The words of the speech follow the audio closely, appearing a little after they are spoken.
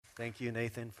Thank you,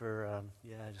 Nathan, for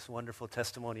just wonderful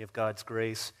testimony of God's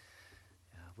grace.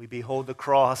 We behold the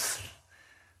cross,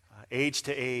 age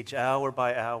to age, hour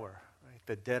by hour. Right?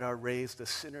 The dead are raised, the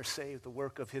sinner saved, the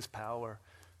work of His power.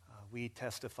 We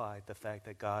testify the fact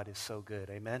that God is so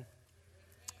good. Amen?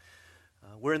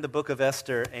 We're in the book of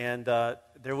Esther, and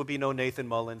there would be no Nathan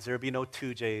Mullins, there would be no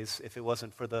 2Js if it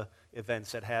wasn't for the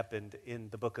events that happened in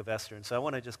the book of Esther. And so I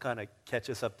want to just kind of catch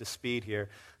us up to speed here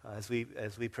as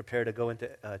we prepare to go into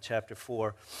chapter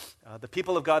 4. The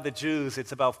people of God, the Jews,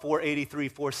 it's about 483,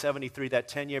 473, that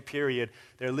 10-year period.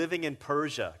 They're living in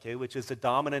Persia, okay, which is the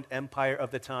dominant empire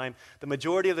of the time. The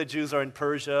majority of the Jews are in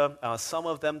Persia. Some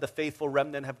of them, the faithful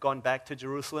remnant, have gone back to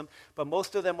Jerusalem, but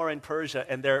most of them are in Persia,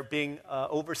 and they're being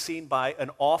overseen by an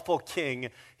awful king.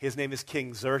 His name is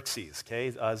King Xerxes. Okay,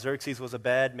 Xerxes was a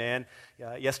bad man.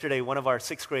 Yesterday, one of our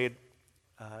sixth grade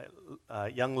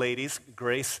young ladies,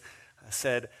 Grace,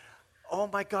 said, "Oh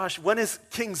my gosh, when is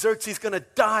King Xerxes going to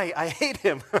die? I hate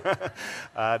him."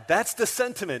 That's the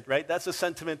sentiment, right? That's the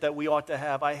sentiment that we ought to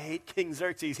have. I hate King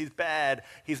Xerxes. He's bad.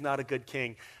 He's not a good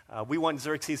king. We want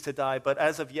Xerxes to die, but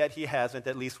as of yet, he hasn't,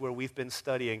 at least where we've been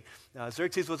studying.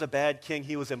 Xerxes was a bad king.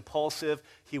 He was impulsive.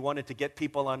 He wanted to get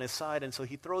people on his side, and so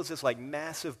he throws this like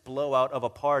massive blowout of a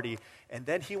party, and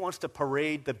then he wants to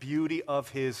parade the beauty of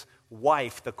his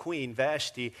wife, the queen,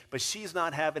 Vashti, but she's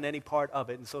not having any part of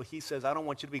it. And so he says, "I don't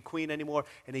want you to be queen anymore,"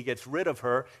 and he gets rid of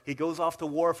her. He goes off to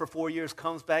war for 4 years,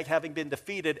 comes back having been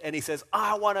defeated, and he says,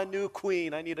 "I want a new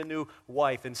queen. I need a new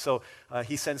wife." And so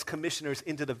he sends commissioners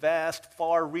into the vast,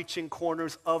 far-reaching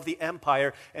corners of the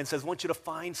empire and says, "I want you to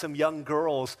find some young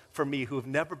girls for me who have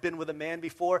never been with a man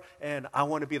before, and I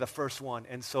want to be the first one."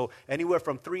 And so anywhere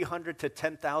from 300 to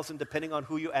 10,000, depending on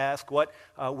who you ask,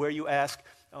 where you ask,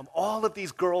 all of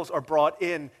these girls are brought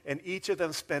in, and each of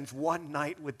them spends one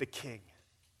night with the king.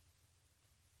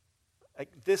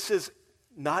 This is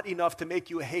not enough to make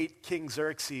you hate King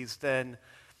Xerxes, then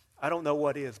I don't know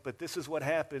what is, but this is what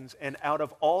happens. And out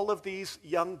of all of these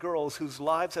young girls whose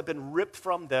lives have been ripped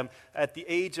from them at the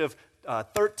age of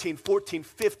 13, 14,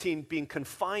 15, being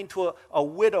confined to a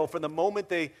widow from the moment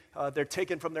they're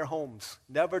taken from their homes,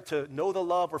 never to know the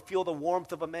love or feel the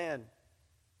warmth of a man.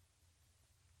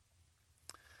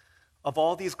 Of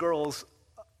all these girls,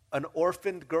 an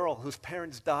orphaned girl whose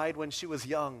parents died when she was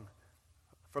young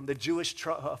from the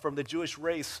Jewish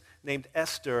race named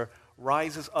Esther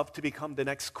rises up to become the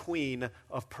next queen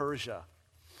of Persia.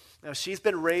 Now, she's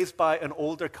been raised by an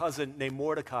older cousin named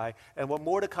Mordecai, and when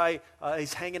Mordecai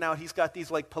is hanging out, he's got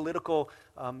these like political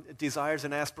desires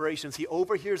and aspirations. He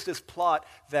overhears this plot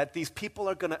that these people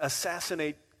are going to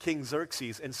assassinate King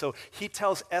Xerxes, and so he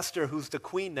tells Esther, who's the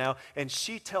queen now, and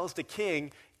she tells the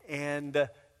king, and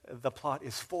the plot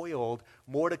is foiled.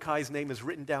 Mordecai's name is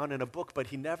written down in a book, but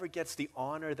he never gets the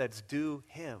honor that's due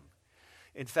him.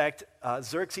 In fact,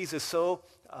 Xerxes is so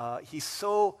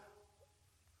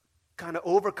kind of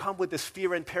overcome with this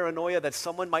fear and paranoia that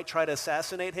someone might try to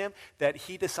assassinate him, that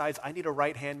he decides, I need a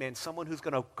right-hand man, someone who's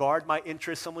going to guard my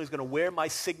interests, someone who's going to wear my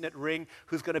signet ring,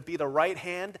 who's going to be the right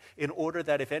hand in order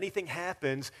that if anything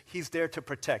happens, he's there to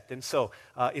protect. And so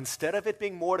instead of it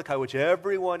being Mordecai, which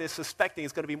everyone is suspecting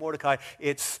is going to be Mordecai,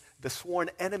 it's the sworn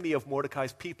enemy of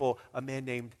Mordecai's people, a man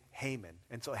named Haman.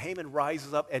 And so Haman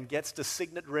rises up and gets the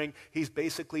signet ring. He's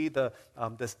basically the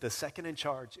second in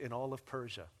charge in all of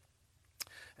Persia.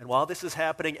 And while this is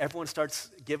happening, everyone starts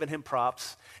giving him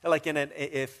props. Like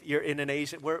if you're in an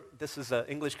Asian, this is an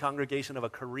English congregation of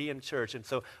a Korean church, and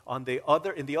so in the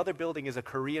other building is a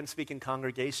Korean-speaking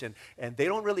congregation, and they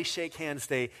don't really shake hands.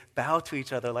 They bow to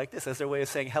each other like this as their way of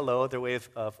saying hello, their way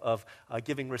of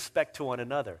giving respect to one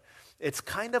another. It's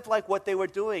kind of like what they were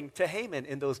doing to Haman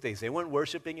in those days. They weren't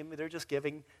worshiping him, they're just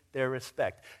giving their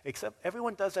respect. Except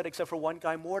everyone does that except for one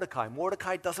guy, Mordecai.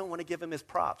 Mordecai doesn't want to give him his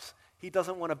props. He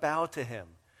doesn't want to bow to him.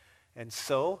 And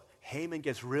so Haman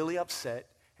gets really upset,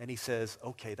 and he says,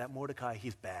 okay, that Mordecai,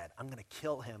 he's bad. I'm going to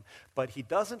kill him. But he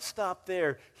doesn't stop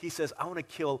there. He says, I want to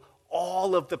kill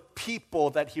all of the people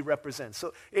that he represents.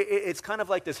 So it's kind of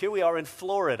like this. Here we are in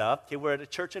Florida. Okay, we're at a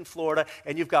church in Florida,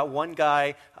 and you've got one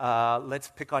guy, let's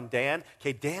pick on Dan.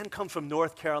 Okay, Dan comes from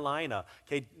North Carolina.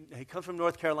 Okay, he comes from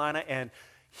North Carolina, and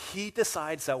he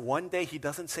decides that one day he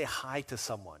doesn't say hi to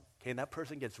someone. Okay, and that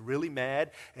person gets really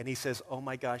mad, and he says, oh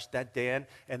my gosh, that Dan,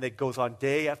 and it goes on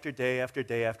day after day after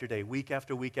day after day, week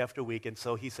after week after week, and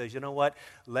so he says, you know what,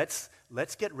 let's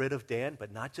get rid of Dan,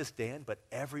 but not just Dan, but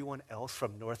everyone else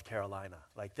from North Carolina.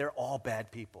 Like, they're all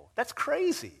bad people. That's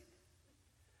crazy.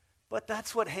 But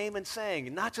that's what Haman's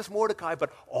saying, not just Mordecai,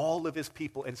 but all of his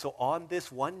people. And so on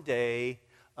this one day,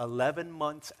 11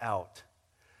 months out,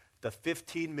 the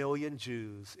 15 million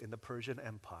Jews in the Persian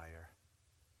Empire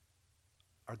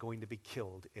are going to be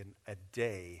killed in a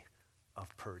day of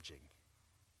purging.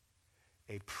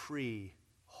 A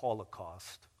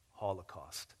pre-Holocaust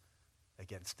Holocaust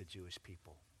against the Jewish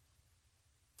people.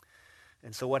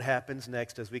 And so what happens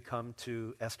next as we come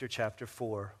to Esther chapter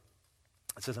 4?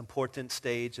 It's an important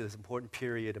stage, it's an important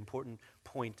period, important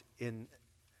point in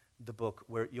the book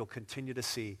where you'll continue to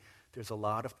see there's a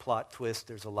lot of plot twists,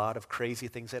 there's a lot of crazy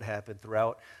things that happen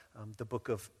throughout the book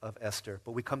of Esther.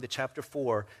 But we come to chapter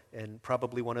 4, and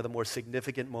probably one of the more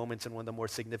significant moments and one of the more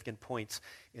significant points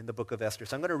in the book of Esther.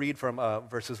 So I'm going to read from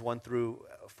verses 1 through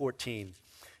 14.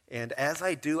 And as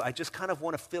I do, I just kind of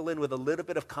want to fill in with a little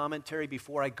bit of commentary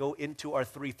before I go into our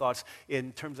three thoughts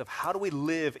in terms of how do we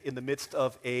live in the midst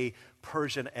of a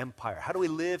Persian empire? How do we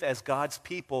live as God's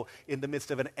people in the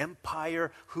midst of an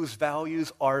empire whose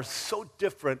values are so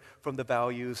different from the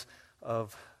values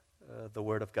of the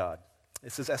Word of God?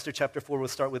 This is Esther chapter 4. We'll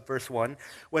start with verse 1.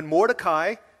 When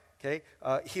Mordecai,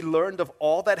 he learned of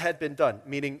all that had been done,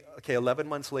 meaning, 11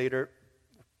 months later,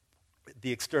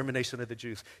 the extermination of the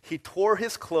Jews. He tore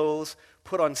his clothes,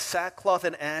 put on sackcloth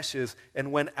and ashes,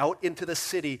 and went out into the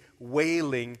city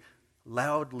wailing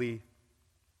loudly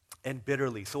and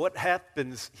bitterly. So what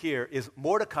happens here is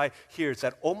Mordecai hears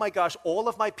that, oh my gosh, all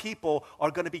of my people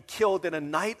are going to be killed in a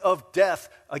night of death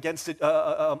against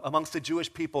amongst the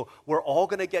Jewish people. We're all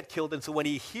going to get killed. And so when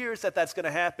he hears that that's going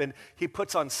to happen, he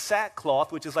puts on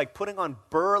sackcloth, which is like putting on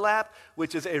burlap,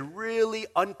 which is a really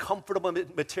uncomfortable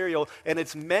material, and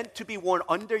it's meant to be worn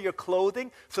under your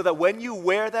clothing so that when you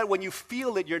wear that, when you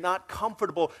feel it, you're not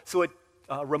comfortable. So it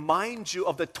reminds you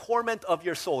of the torment of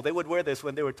your soul. They would wear this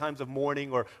when there were times of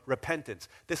mourning or repentance.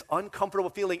 This uncomfortable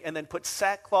feeling, and then put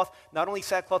sackcloth, not only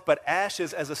sackcloth, but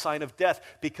ashes as a sign of death,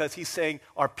 because he's saying,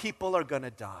 our people are going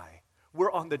to die. We're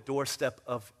on the doorstep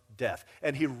of death.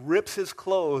 And he rips his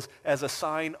clothes as a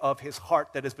sign of his heart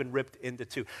that has been ripped into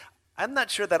two. I'm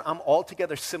not sure that I'm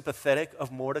altogether sympathetic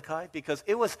of Mordecai, because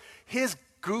it was his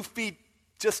goofy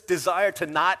just desire to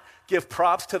not give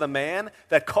props to the man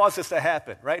that caused this to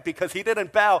happen, right? Because he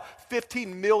didn't bow.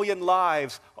 15 million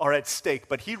lives are at stake,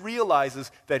 but he realizes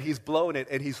that he's blown it,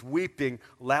 and he's weeping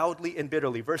loudly and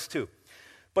bitterly. Verse 2.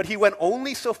 But he went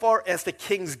only so far as the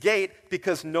king's gate,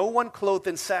 because no one clothed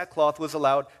in sackcloth was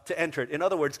allowed to enter it. In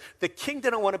other words, the king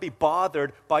didn't want to be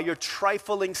bothered by your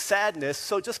trifling sadness,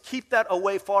 so just keep that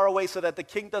away, far away, so that the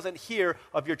king doesn't hear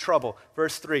of your trouble.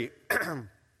 Verse 3.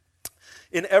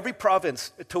 In every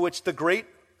province to which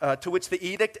the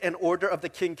edict and order of the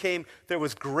king came, there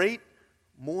was great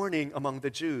mourning among the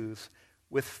Jews,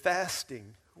 with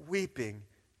fasting, weeping,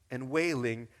 and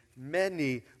wailing.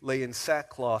 Many lay in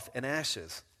sackcloth and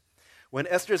ashes. When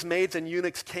Esther's maids and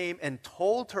eunuchs came and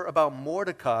told her about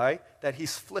Mordecai, that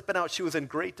he's flipping out, she was in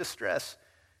great distress.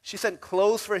 She sent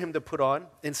clothes for him to put on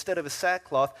instead of his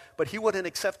sackcloth, but he wouldn't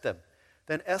accept them.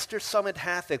 Then Esther summoned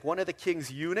Hathach, one of the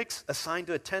king's eunuchs assigned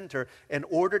to attend her, and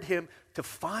ordered him to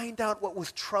find out what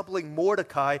was troubling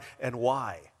Mordecai and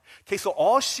why. Okay, so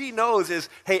all she knows is,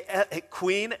 hey,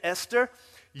 Queen Esther,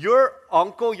 your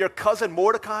uncle, your cousin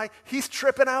Mordecai, he's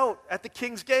tripping out at the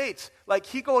king's gates. Like,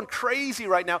 he's going crazy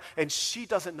right now, and she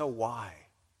doesn't know why.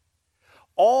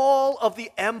 All of the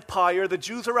empire, the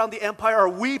Jews around the empire, are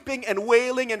weeping and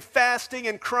wailing and fasting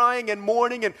and crying and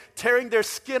mourning and tearing their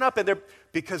skin up, and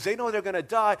because they know they're going to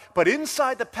die. But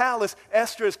inside the palace,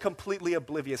 Esther is completely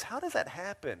oblivious. How does that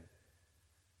happen?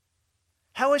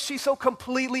 How is she so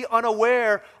completely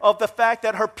unaware of the fact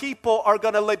that her people are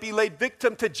going to be laid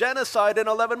victim to genocide in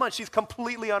 11 months? She's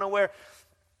completely unaware.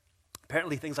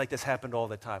 Apparently things like this happened all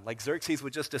the time. Like Xerxes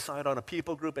would just decide on a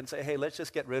people group and say, hey, let's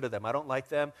just get rid of them. I don't like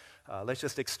them. Let's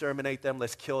just exterminate them.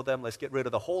 Let's kill them. Let's get rid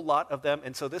of the whole lot of them.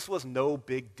 And so this was no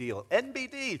big deal.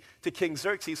 NBD to King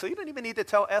Xerxes. So you don't even need to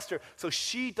tell Esther. So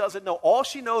she doesn't know. All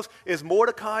she knows is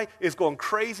Mordecai is going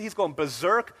crazy. He's going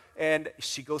berserk. And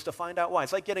she goes to find out why.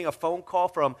 It's like getting a phone call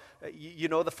from, you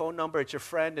know the phone number, it's your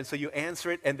friend. And so you answer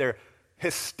it, and they're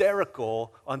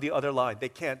hysterical on the other line. They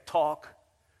can't talk.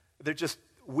 They're just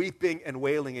weeping and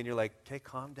wailing, and you're like, okay,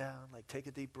 calm down, like take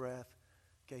a deep breath.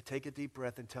 Okay, take a deep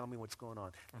breath and tell me what's going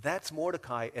on. That's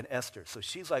Mordecai and Esther. So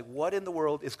she's like, what in the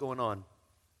world is going on?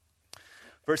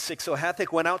 Verse 6, so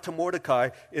Hathach went out to Mordecai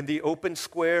in the open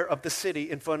square of the city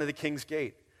in front of the king's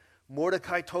gate.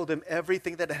 Mordecai told him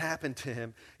everything that had happened to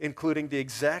him, including the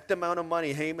exact amount of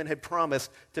money Haman had promised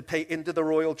to pay into the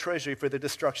royal treasury for the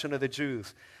destruction of the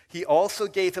Jews. He also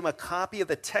gave him a copy of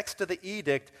the text of the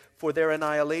edict for their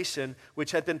annihilation,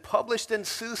 which had been published in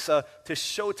Susa, to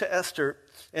show to Esther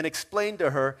and explain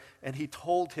to her. And he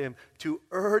told him to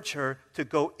urge her to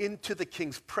go into the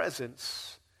king's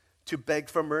presence to beg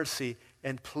for mercy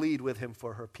and plead with him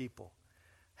for her people.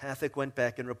 Hathach went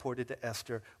back and reported to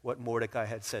Esther what Mordecai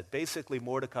had said. Basically,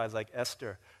 Mordecai's like,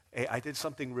 Esther, hey, I did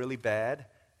something really bad,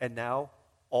 and now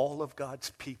all of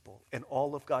God's people and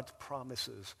all of God's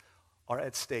promises are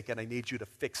at stake, and I need you to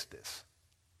fix this.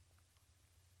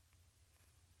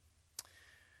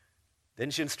 Then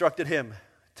she instructed him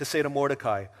to say to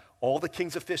Mordecai, all the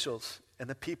king's officials and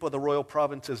the people of the royal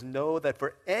provinces know that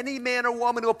for any man or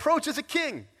woman who approaches a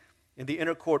king in the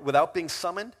inner court without being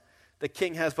summoned, the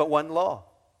king has but one law,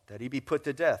 that he be put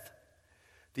to death.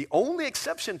 The only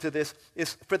exception to this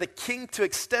is for the king to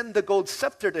extend the gold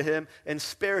scepter to him and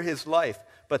spare his life.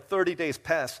 But 30 days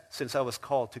passed since I was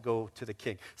called to go to the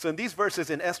king. So in these verses,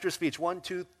 in Esther's speech, 1,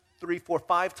 2, 3, 4,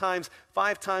 5 times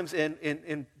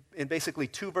in basically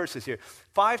 2 verses here.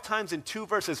 5 times in 2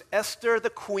 verses, Esther the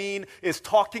queen is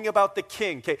talking about the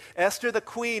king. Okay, Esther the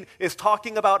queen is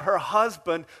talking about her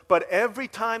husband, but every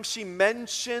time she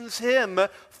mentions him,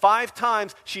 5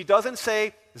 times, she doesn't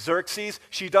say Xerxes,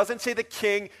 she doesn't say the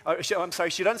king, she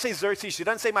doesn't say Xerxes, she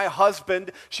doesn't say my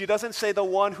husband, she doesn't say the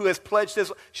one who has pledged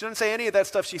his, she doesn't say any of that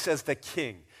stuff, she says the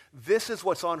king. This is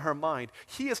what's on her mind.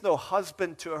 He is no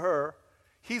husband to her.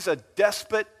 He's a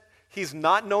despot. He's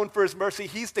not known for his mercy.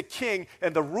 He's the king.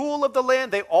 And the rule of the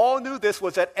land, they all knew this,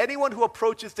 was that anyone who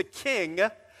approaches the king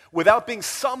without being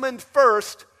summoned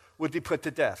first would be put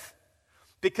to death.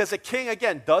 Because the king,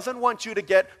 again, doesn't want you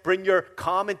to bring your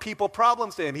common people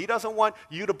problems to him. He doesn't want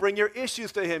you to bring your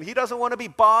issues to him. He doesn't want to be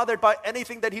bothered by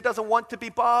anything that he doesn't want to be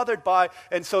bothered by.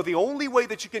 And so the only way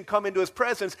that you can come into his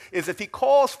presence is if he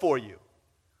calls for you.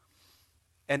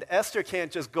 And Esther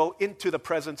can't just go into the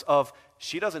presence of,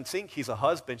 she doesn't think he's a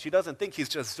husband. She doesn't think he's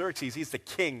just Xerxes. He's the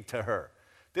king to her.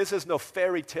 This is no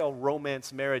fairy tale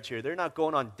romance marriage here. They're not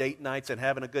going on date nights and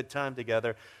having a good time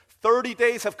together. 30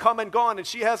 days have come and gone, and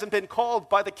she hasn't been called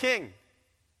by the king.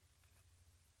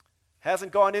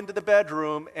 Hasn't gone into the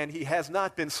bedroom, and he has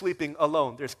not been sleeping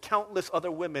alone. There's countless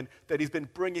other women that he's been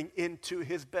bringing into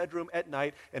his bedroom at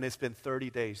night, and it's been 30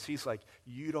 days. He's like,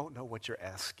 you don't know what you're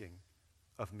asking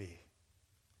of me.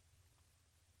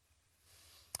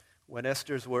 When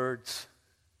Esther's words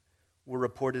were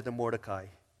reported to Mordecai,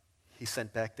 he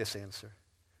sent back this answer.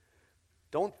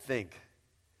 Don't think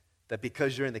that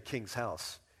because you're in the king's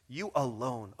house, you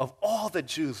alone of all the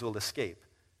Jews will escape.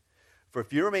 For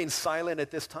if you remain silent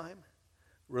at this time,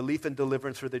 relief and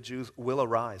deliverance for the Jews will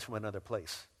arise from another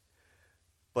place.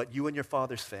 But you and your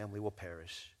father's family will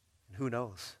perish. And who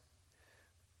knows?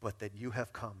 But that you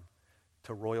have come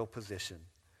to royal position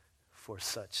for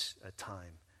such a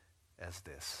time as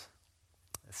this.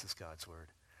 This is God's word.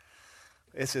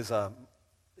 This is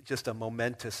just a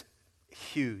momentous,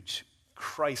 huge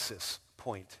crisis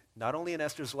point, not only in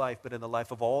Esther's life, but in the life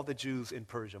of all the Jews in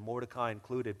Persia, Mordecai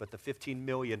included, but the 15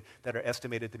 million that are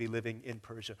estimated to be living in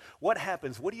Persia. What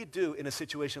happens? What do you do in a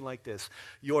situation like this?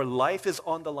 Your life is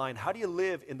on the line. How do you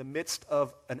live in the midst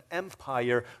of an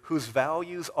empire whose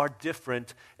values are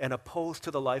different and opposed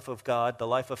to the life of God, the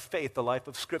life of faith, the life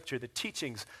of Scripture, the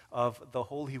teachings of the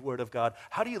Holy Word of God?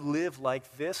 How do you live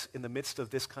like this in the midst of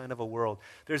this kind of a world?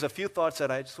 There's a few thoughts that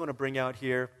I just want to bring out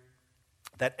here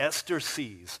that Esther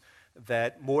sees,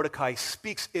 that Mordecai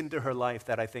speaks into her life,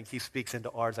 that I think he speaks into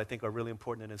ours, I think are really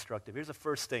important and instructive. Here's the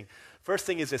first thing. First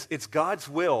thing is this. It's God's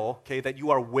will, okay, that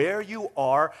you are where you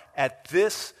are at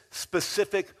this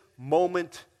specific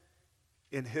moment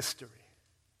in history.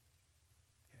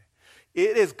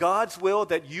 It is God's will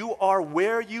that you are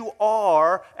where you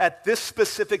are at this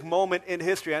specific moment in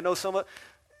history. I know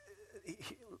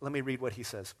let me read what he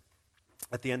says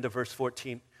at the end of verse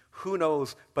 14. Who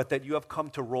knows but that you have come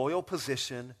to royal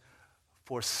position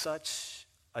for such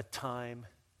a time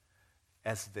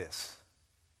as this.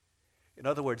 In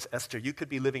other words, Esther, you could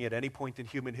be living at any point in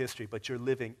human history, but you're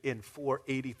living in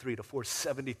 483 to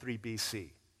 473 BC.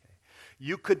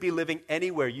 You could be living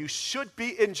anywhere. You should be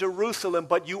in Jerusalem,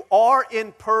 but you are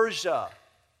in Persia.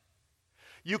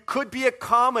 You could be a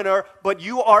commoner, but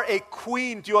you are a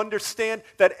queen. Do you understand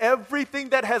that everything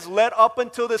that has led up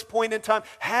until this point in time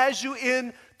has you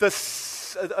in the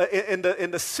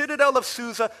citadel of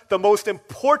Susa, the most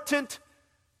important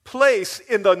place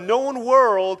in the known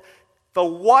world, the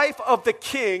wife of the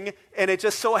king, and it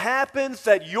just so happens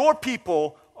that your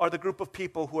people are the group of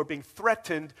people who are being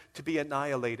threatened to be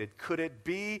annihilated. Could it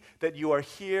be that you are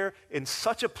here in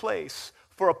such a place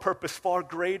for a purpose far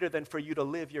greater than for you to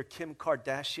live your Kim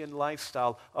Kardashian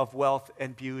lifestyle of wealth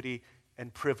and beauty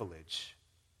and privilege?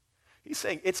 He's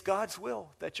saying it's God's will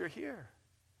that you're here.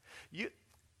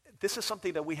 this is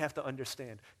something that we have to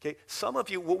understand. Okay, some of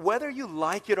you, whether you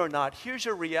like it or not, here's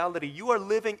your reality. You are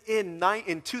living in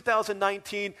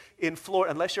 2019 in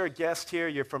Florida, unless you're a guest here,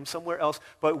 you're from somewhere else.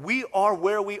 But we are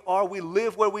where we are. We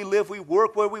live where we live. We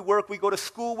work where we work. We go to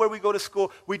school where we go to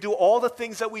school. We do all the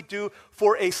things that we do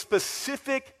for a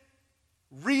specific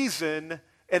reason,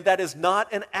 and that is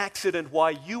not an accident why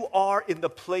you are in the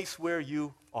place where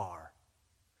you are.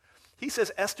 He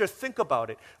says, Esther, think about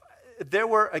it. There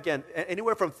were, again,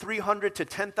 anywhere from 300 to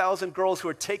 10,000 girls who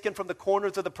were taken from the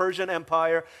corners of the Persian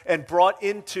Empire and brought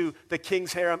into the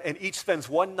king's harem, and each spends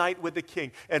one night with the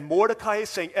king. And Mordecai is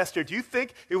saying, Esther, do you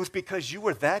think it was because you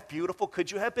were that beautiful? Could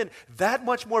you have been that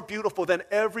much more beautiful than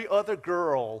every other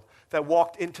girl that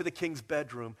walked into the king's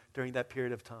bedroom during that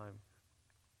period of time?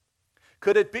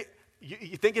 Could it be,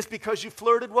 you think it's because you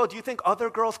flirted well? Do you think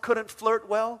other girls couldn't flirt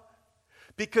well?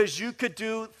 Because you could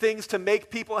do things to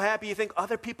make people happy, you think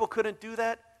other people couldn't do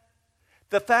that?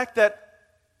 The fact that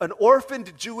an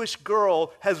orphaned Jewish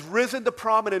girl has risen to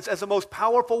prominence as the most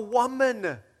powerful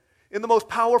woman in the most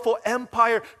powerful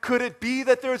empire, could it be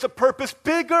that there is a purpose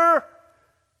bigger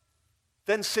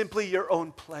than simply your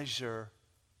own pleasure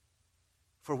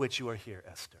for which you are here,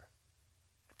 Esther?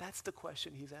 That's the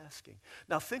question he's asking.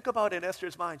 Now think about in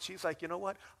Esther's mind. She's like, you know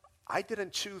what? I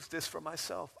didn't choose this for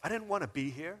myself. I didn't want to be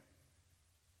here.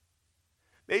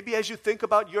 Maybe as you think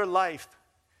about your life,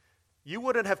 you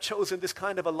wouldn't have chosen this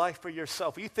kind of a life for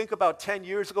yourself. You think about 10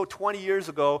 years ago, 20 years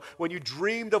ago, when you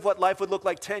dreamed of what life would look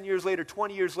like 10 years later,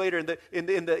 20 years later,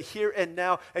 in the here and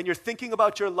now, and you're thinking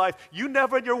about your life, you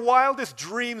never in your wildest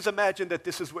dreams imagined that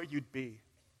this is where you'd be.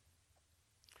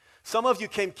 Some of you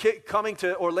coming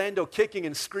to Orlando kicking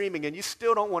and screaming, and you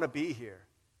still don't want to be here.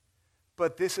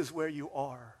 But this is where you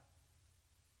are.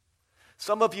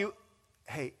 Some of you,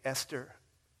 hey, Esther,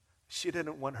 she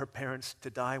didn't want her parents to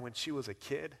die when she was a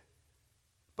kid,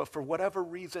 but for whatever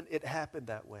reason, it happened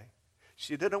that way.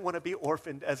 She didn't want to be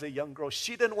orphaned as a young girl.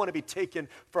 She didn't want to be taken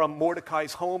from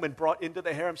Mordecai's home and brought into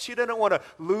the harem. She didn't want to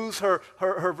lose her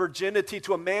virginity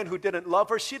to a man who didn't love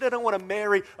her. She didn't want to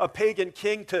marry a pagan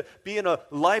king to be in a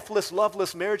lifeless,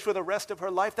 loveless marriage for the rest of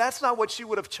her life. That's not what she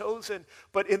would have chosen.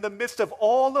 But in the midst of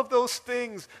all of those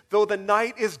things, though the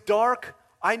night is dark,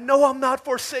 I know I'm not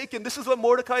forsaken. This is what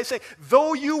Mordecai is saying.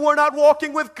 Though you were not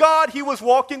walking with God, he was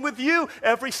walking with you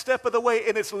every step of the way,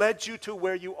 and it's led you to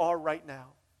where you are right now.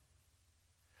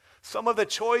 Some of the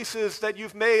choices that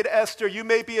you've made, Esther, you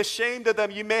may be ashamed of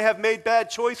them. You may have made bad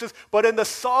choices, but in the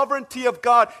sovereignty of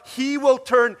God, he will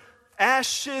turn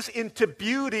ashes into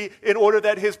beauty in order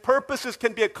that his purposes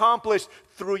can be accomplished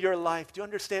through your life. Do you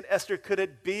understand, Esther? Could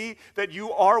it be that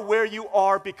you are where you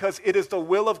are because it is the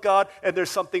will of God and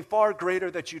there's something far greater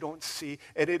that you don't see?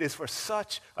 And it is for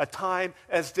such a time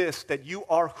as this that you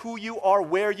are who you are,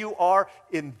 where you are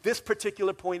in this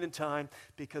particular point in time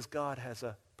because God has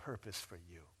a purpose for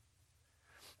you.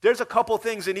 There's a couple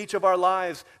things in each of our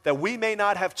lives that we may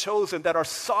not have chosen that are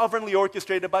sovereignly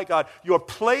orchestrated by God. Your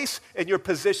place and your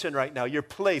position right now, your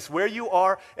place, where you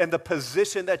are and the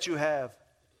position that you have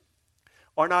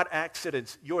are not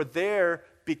accidents. You're there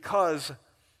because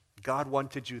God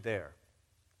wanted you there.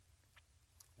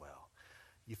 Well,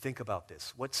 you think about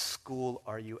this. What school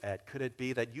are you at? Could it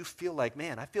be that you feel like,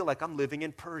 man, I feel like I'm living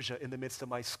in Persia in the midst of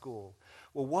my school?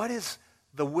 Well, what is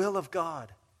the will of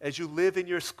God as you live in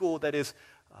your school that is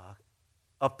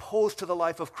opposed to the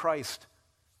life of Christ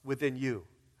within you?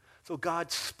 So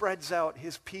God spreads out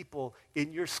his people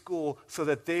in your school so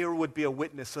that there would be a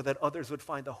witness, so that others would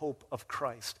find the hope of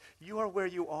Christ. You are where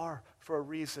you are for a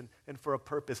reason and for a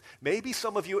purpose. Maybe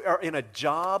some of you are in a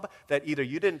job that either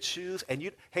you didn't choose,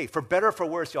 and hey, for better or for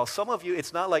worse, y'all, some of you,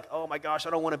 it's not like, oh my gosh,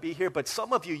 I don't want to be here, but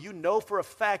some of you, you know for a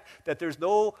fact that there's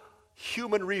no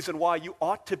human reason why you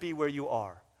ought to be where you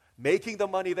are, making the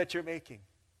money that you're making,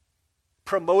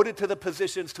 promoted to the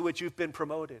positions to which you've been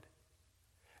promoted.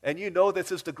 And you know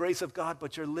this is the grace of God,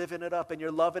 but you're living it up and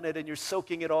you're loving it and you're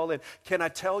soaking it all in. Can I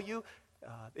tell you,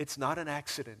 it's not an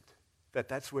accident that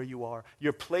that's where you are.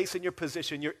 Your place and your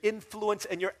position, your influence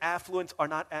and your affluence are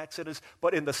not accidents,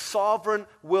 but in the sovereign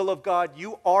will of God,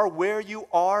 you are where you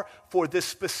are for this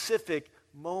specific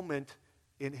moment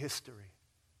in history.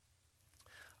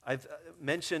 I've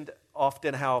mentioned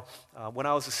often how when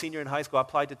I was a senior in high school, I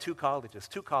applied to two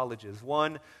colleges.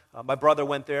 One, my brother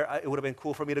went there. It would have been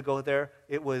cool for me to go there.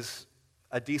 It was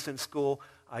a decent school.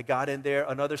 I got in there.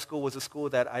 Another school was a school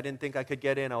that I didn't think I could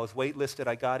get in. I was waitlisted.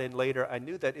 I got in later. I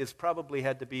knew that it probably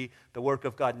had to be the work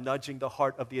of God nudging the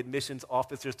heart of the admissions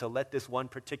officers to let this one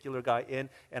particular guy in,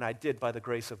 and I did by the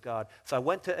grace of God. So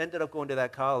I ended up going to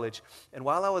that college, and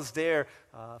while I was there,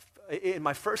 in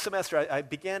my first semester, I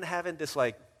began having this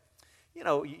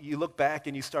you look back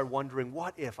and you start wondering,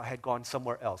 what if I had gone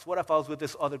somewhere else? What if I was with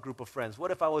this other group of friends?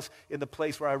 What if I was in the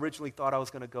place where I originally thought I was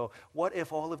going to go? What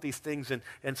if all of these things?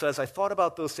 And so as I thought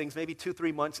about those things, maybe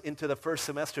 2-3 months into the first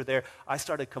semester there, I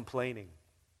started complaining.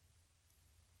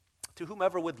 To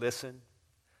whomever would listen,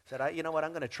 said, you know what,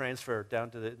 I'm going to transfer down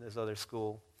to this other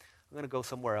school. I'm going to go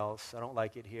somewhere else. I don't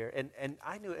like it here. And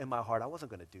I knew in my heart I wasn't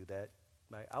going to do that.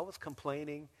 Right? I was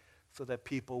complaining so that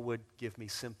people would give me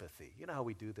sympathy. You know how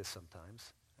we do this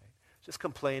sometimes. Right? Just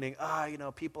complaining,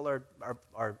 people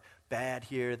are bad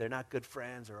here. They're not good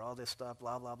friends or all this stuff,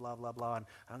 blah, blah, blah, blah, blah. And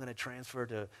I'm going to transfer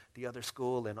to the other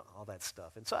school and all that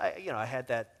stuff. And so I had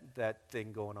that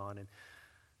thing going on. And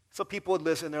so people would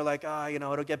listen. They're like,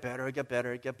 it'll get better, it'll get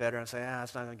better, it'll get better. And say,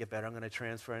 it's not going to get better. I'm going to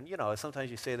transfer. And,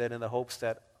 sometimes you say that in the hopes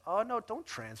that, oh, no, don't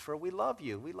transfer. We love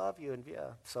you. We love you. And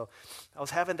yeah, so I was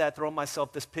having that, throwing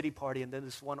myself this pity party. And then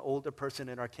this one older person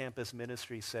in our campus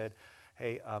ministry said,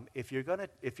 hey, if you're gonna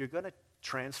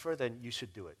transfer, then you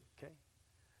should do it, okay?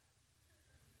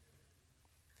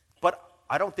 But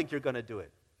I don't think you're going to do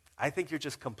it. I think you're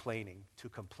just complaining to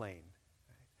complain.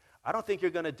 I don't think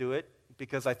you're going to do it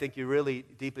because I think you really,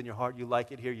 deep in your heart, you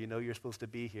like it here. You know you're supposed to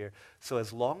be here. So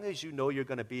as long as you know you're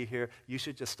going to be here, you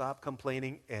should just stop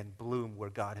complaining and bloom where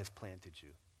God has planted you.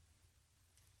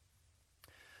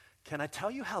 Can I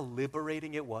tell you how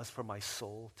liberating it was for my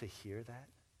soul to hear that?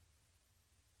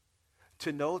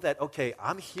 To know that, okay,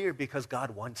 I'm here because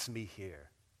God wants me here.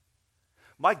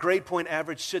 My grade point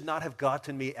average should not have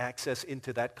gotten me access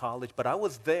into that college, but I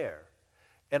was there.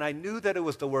 And I knew that it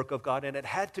was the work of God, and it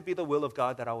had to be the will of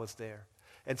God that I was there.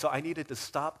 And so I needed to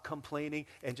stop complaining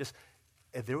and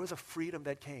there was a freedom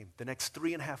that came. The next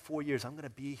 3.5, 4 years, I'm going to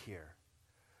be here.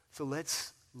 So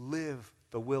let's live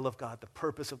the will of God, the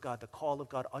purpose of God, the call of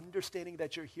God, understanding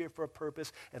that you're here for a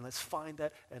purpose, and let's find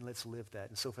that and let's live that.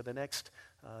 And so for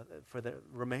the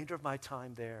remainder of my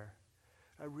time there,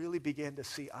 I really began to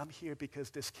see I'm here because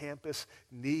this campus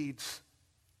needs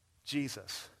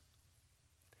Jesus.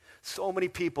 So many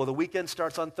people, the weekend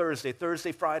starts on Thursday,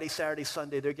 Friday, Saturday,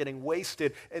 Sunday, they're getting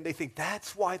wasted, and they think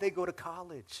that's why they go to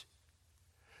college.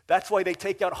 That's why they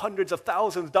take out hundreds of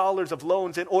thousands of dollars of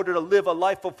loans in order to live a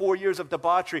life of 4 years of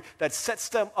debauchery that sets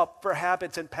them up for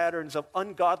habits and patterns of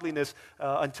ungodliness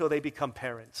until they become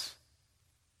parents.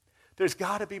 There's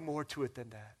got to be more to it than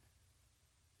that.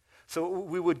 So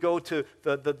we would go to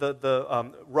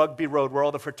the Rugby Road where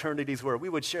all the fraternities were. We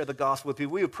would share the gospel with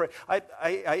people. We would pray.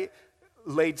 I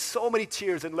laid so many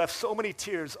tears and left so many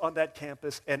tears on that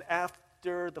campus. And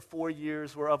after the 4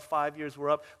 years were up, 5 years were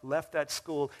up, left that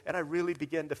school, and I really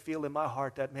began to feel in my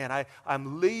heart that, man,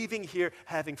 I'm leaving here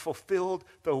having fulfilled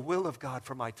the will of God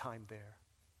for my time there.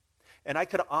 And I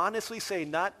could honestly say,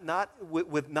 I'm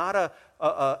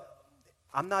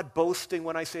not boasting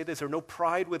when I say this, or no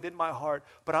pride within my heart,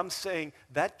 but I'm saying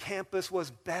that campus was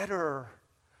better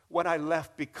when I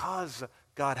left because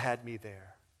God had me there.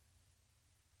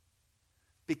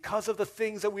 Because of the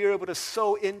things that we were able to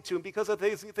sow into, and because of the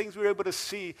things we were able to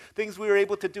see, things we were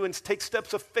able to do and take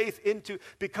steps of faith into,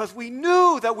 because we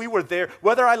knew that we were there.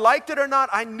 Whether I liked it or not,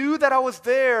 I knew that I was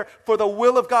there for the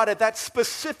will of God at that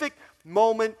specific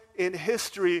moment in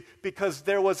history, because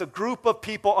there was a group of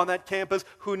people on that campus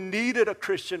who needed a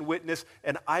Christian witness,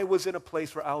 and I was in a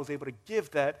place where I was able to give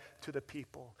that to the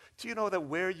people. Do you know that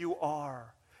where you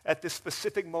are at this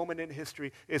specific moment in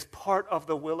history is part of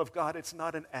the will of God? It's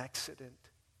not an accident.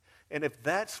 And if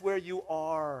that's where you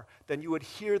are, then you would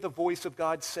hear the voice of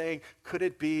God saying, could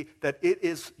it be that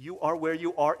you are where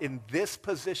you are in this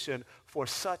position for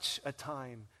such a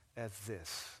time as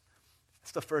this?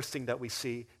 That's the first thing that we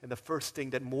see, and the first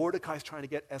thing that Mordecai is trying to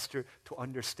get Esther to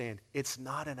understand. It's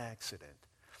not an accident.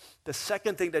 The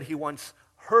second thing that he wants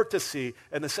her to see,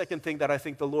 and the second thing that I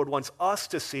think the Lord wants us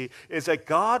to see, is that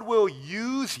God will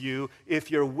use you if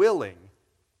you're willing,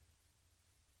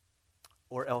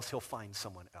 or else he'll find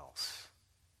someone else.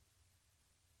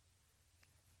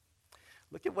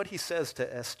 Look at what he says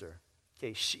to Esther.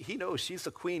 Okay, he knows she's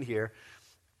the queen here.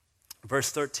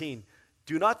 Verse 13,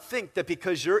 do not think that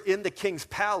because you're in the king's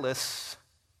palace,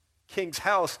 king's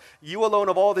house, you alone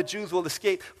of all the Jews will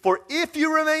escape. For if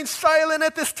you remain silent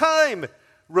at this time,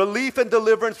 relief and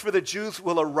deliverance for the Jews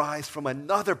will arise from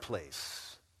another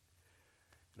place.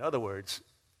 In other words,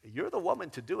 you're the woman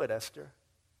to do it, Esther.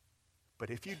 But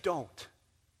if you don't,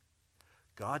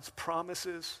 God's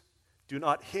promises do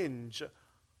not hinge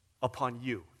upon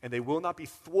you, and they will not be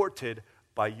thwarted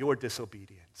by your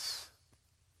disobedience.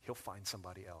 He'll find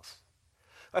somebody else.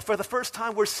 For the first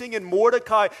time, we're seeing in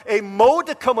Mordecai a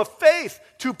modicum of faith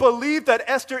to believe that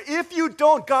Esther, if you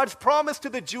don't, God's promise to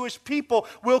the Jewish people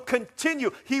will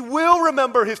continue. He will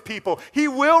remember his people. He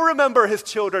will remember his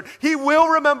children. He will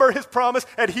remember his promise,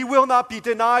 and he will not be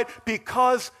denied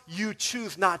because you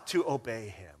choose not to obey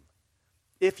him.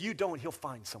 If you don't, he'll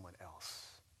find someone else.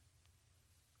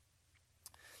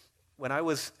 When I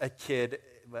was a kid,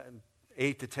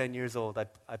 8 to 10 years old,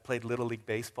 I played Little League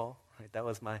Baseball. Right? That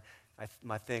was my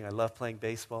thing. I love playing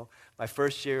baseball. My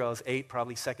first year, I was 8,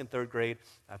 probably second, third grade.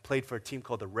 I played for a team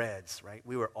called the Reds, right?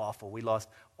 We were awful. We lost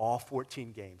all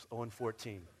 14 games,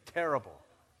 0-14. Terrible.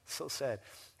 So sad.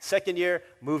 Second year,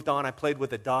 moved on. I played with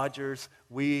the Dodgers.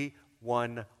 We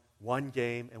won 1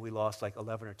 game, and we lost like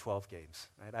 11 or 12 games.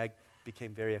 Right? I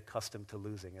became very accustomed to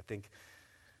losing. I think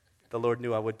the Lord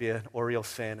knew I would be an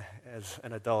Orioles fan as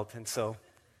an adult, and so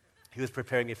he was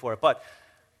preparing me for it. But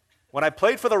when I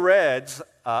played for the Reds,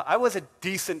 I was a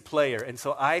decent player, and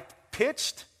so I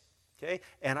pitched, okay,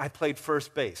 and I played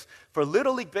first base. For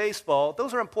Little League Baseball,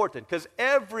 those are important because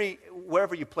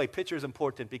wherever you play, pitcher is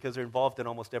important because they're involved in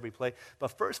almost every play. But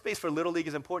first base for Little League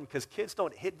is important because kids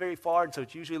don't hit very far, and so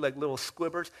it's usually like little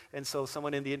squibbers, and so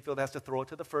someone in the infield has to throw it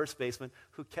to the first baseman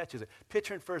who catches it.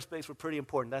 Pitcher and first base were pretty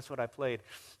important. That's what I played.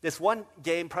 This one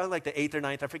game, probably like the 8th or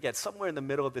 9th, I forget, somewhere in the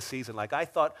middle of the season, like I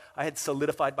thought I had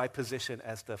solidified my position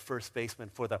as the first baseman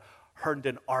for the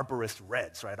Herndon Arborist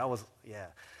Reds, right?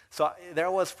 So there I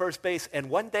was, first base, and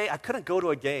one day I couldn't go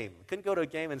to a game.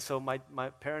 And so my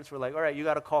parents were like, all right, you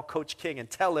got to call Coach King and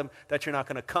tell him that you're not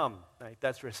going to come. Right?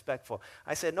 That's respectful.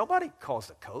 I said, nobody calls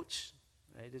the coach.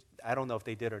 I don't know if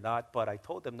they did or not, but I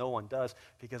told them no one does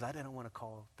because I didn't want to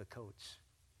call the coach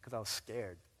because I was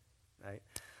scared. Right?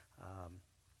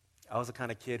 I was the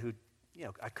kind of kid who,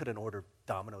 I couldn't order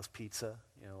Domino's pizza,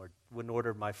 or wouldn't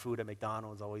order my food at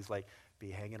McDonald's, always like be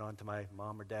hanging on to my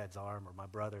mom or dad's arm or my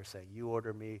brother saying,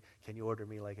 can you order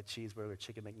me like a cheeseburger,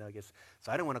 chicken McNuggets?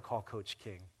 So I didn't want to call Coach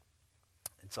King.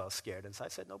 And so I was scared. And so I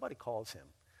said, nobody calls him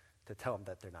to tell him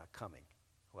that they're not coming.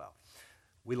 Well,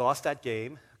 we lost that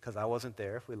game because I wasn't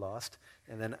there. We lost.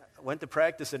 And then I went to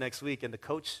practice the next week, and the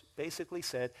coach basically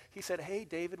said, hey,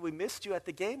 David, we missed you at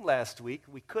the game last week.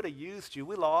 We could have used you.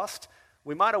 We lost.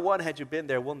 We might have won had you been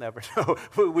there. We'll never know.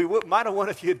 We might have won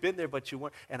if you had been there, but you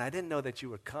weren't. And I didn't know that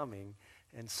you were coming.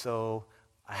 And so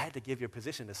I had to give your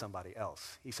position to somebody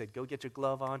else. He said, go get your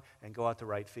glove on and go out to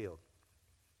right field.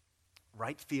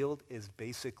 Right field is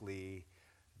basically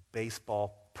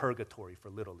baseball purgatory for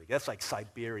Little League. That's like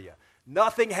Siberia.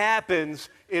 Nothing happens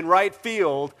in right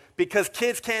field because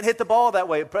kids can't hit the ball that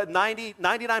way.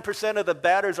 99% of the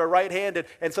batters are right-handed,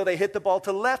 and so they hit the ball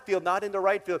to left field, not into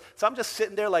right field. So I'm just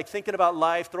sitting there like thinking about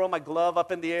life, throwing my glove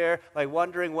up in the air, like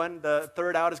wondering when the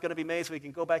third out is going to be made so we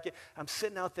can go back in. I'm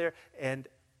sitting out there, and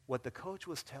what the coach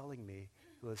was telling me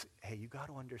was, hey, you got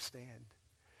to understand,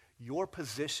 your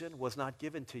position was not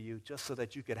given to you just so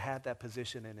that you could have that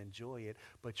position and enjoy it,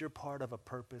 but you're part of a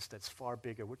purpose that's far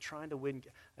bigger. We're trying to win.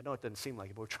 I know it doesn't seem like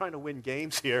it, but we're trying to win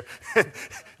games here.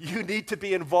 You need to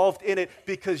be involved in it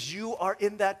because you are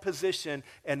in that position,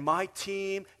 and my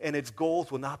team and its goals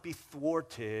will not be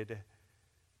thwarted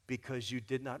because you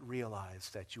did not realize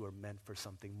that you are meant for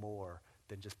something more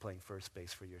than just playing first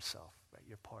base for yourself. Right?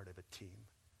 You're part of a team.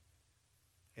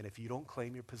 And if you don't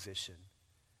claim your position,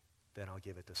 then I'll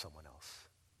give it to someone else.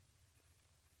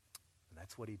 And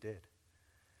that's what he did.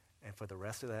 And for the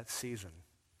rest of that season,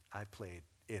 I played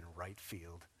in right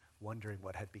field, wondering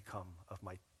what had become of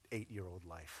my 8-year-old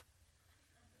life.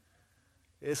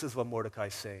 This is what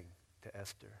Mordecai's saying to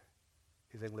Esther.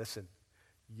 He's saying, listen,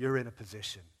 you're in a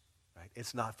position, right?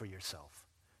 It's not for yourself.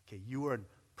 Okay, you are in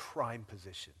prime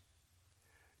position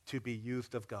to be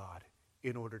used of God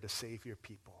in order to save your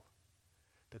people.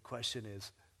 The question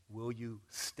is, will you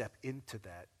step into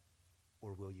that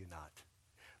or will you not?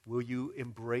 Will you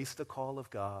embrace the call of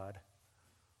God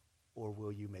or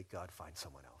will you make God find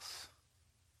someone else?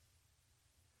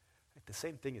 The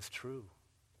same thing is true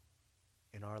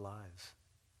in our lives.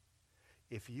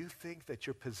 If you think that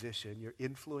your position, your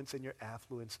influence, and your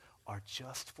affluence are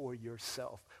just for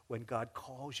yourself, when God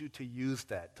calls you to use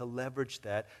that, to leverage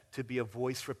that, to be a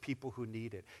voice for people who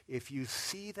need it, if you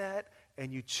see that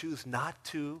and you choose not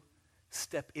to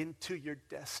step into your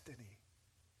destiny,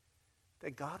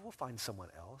 then God will find someone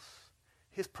else.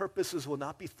 His purposes will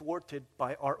not be thwarted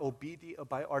by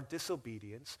our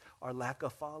disobedience, our lack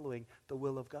of following the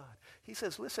will of God. He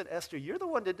says, listen, Esther, you're the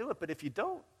one to do it, but if you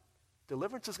don't,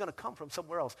 deliverance is going to come from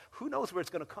somewhere else. Who knows where it's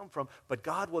going to come from, but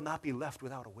God will not be left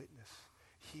without a witness.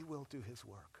 He will do his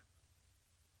work.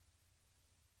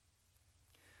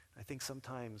 I think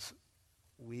sometimes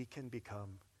we can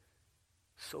become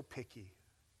so picky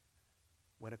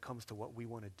when it comes to what we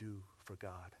want to do for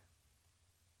God.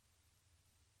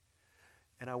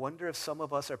 And I wonder if some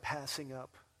of us are passing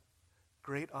up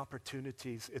great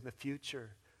opportunities in the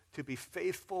future to be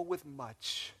faithful with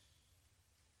much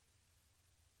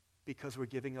because we're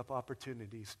giving up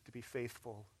opportunities to be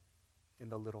faithful in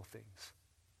the little things.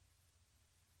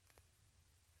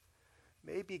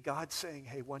 Maybe God's saying,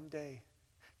 hey, one day,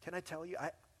 can I tell you,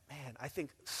 I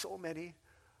think so many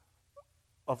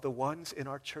of the ones in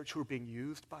our church who are being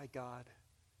used by God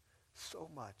so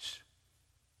much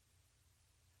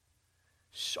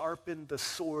sharpen the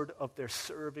sword of their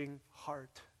serving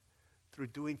heart through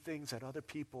doing things that other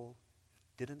people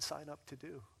didn't sign up to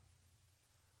do.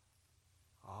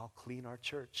 I'll clean our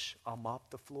church. I'll mop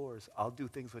the floors. I'll do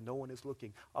things when no one is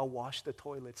looking. I'll wash the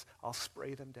toilets. I'll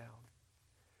spray them down.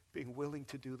 Being willing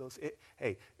to do those.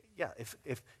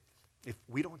 If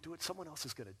we don't do it, someone else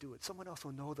is going to do it. Someone else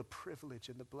will know the privilege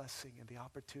and the blessing and the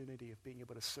opportunity of being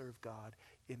able to serve God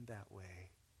in that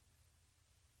way.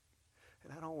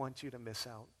 And I don't want you to miss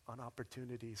out on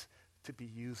opportunities to be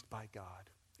used by God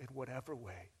in whatever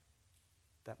way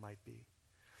that might be.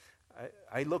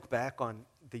 I look back on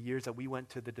the years that we went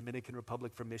to the Dominican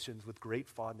Republic for missions with great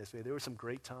fondness. There were some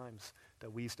great times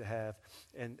that we used to have.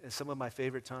 And some of my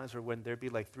favorite times were when there'd be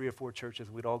like 3 or 4 churches,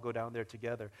 and we'd all go down there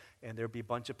together, and there'd be a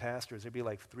bunch of pastors. There'd be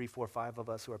like 3, 4, 5 of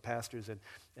us who are pastors, and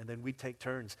then we'd take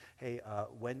turns. Hey,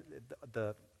 when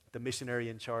the missionary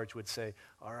in charge would say,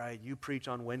 all right, you preach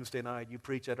on Wednesday night, you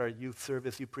preach at our youth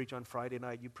service, you preach on Friday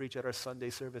night, you preach at our Sunday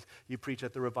service, you preach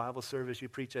at the revival service, you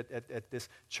preach at this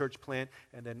church plant,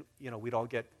 and then, we'd all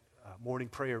get morning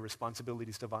prayer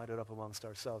responsibilities divided up amongst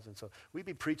ourselves. And so we'd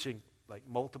be preaching like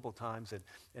multiple times,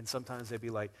 and sometimes they'd be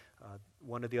like,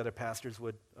 one of the other pastors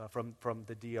would, from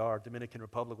the Dominican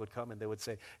Republic would come, and they would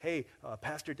say, hey,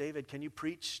 Pastor David, can you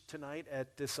preach tonight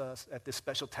at this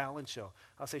special talent show?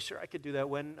 I'll say, sure, I could do that.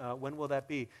 When will that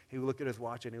be? He would look at his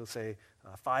watch and he would say,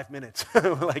 5 minutes.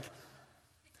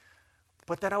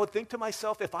 But then I would think to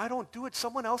myself, if I don't do it,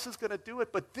 someone else is going to do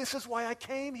it. But this is why I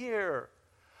came here.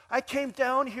 I came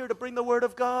down here to bring the word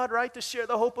of God, right? To share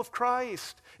the hope of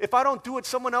Christ. If I don't do it,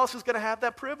 someone else is going to have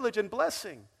that privilege and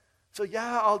blessing. So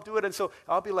yeah, I'll do it. And so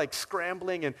I'll be like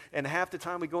scrambling, and half the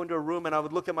time we go into a room and I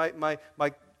would look at my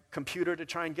computer to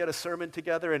try and get a sermon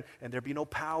together, and there'd be no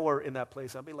power in that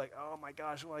place. I'd be like, oh my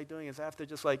gosh, what am I doing? Is I have to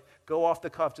just like go off the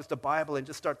cuff, just a Bible, and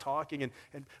just start talking.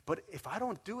 But if I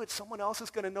don't do it, someone else is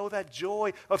going to know that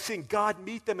joy of seeing God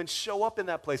meet them and show up in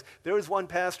that place. There was one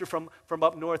pastor from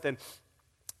up north, and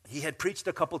he had preached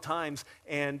a couple times,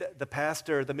 and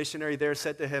the missionary there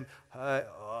said to him,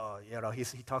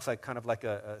 he talks like kind of like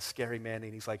a scary man,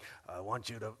 and he's like, I want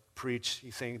you to preach.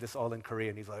 He's saying this all in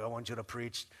Korean. He's like, I want you to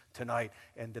preach tonight.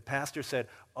 And the pastor said,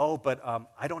 but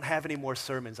I don't have any more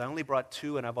sermons. I only brought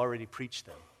 2, and I've already preached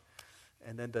them.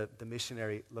 And then the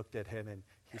missionary looked at him, and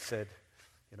he said,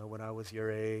 when I was your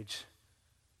age,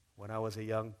 when I was a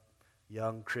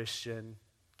young Christian,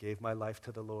 gave my life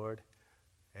to the Lord,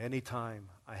 anytime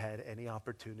I had any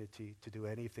opportunity to do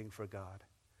anything for God,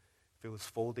 if it was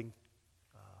folding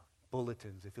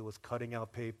bulletins, if it was cutting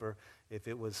out paper, if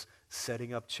it was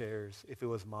setting up chairs, if it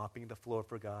was mopping the floor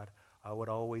for God, I would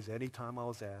always, anytime I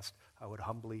was asked, I would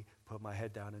humbly put my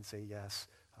head down and say, yes,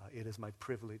 it is my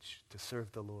privilege to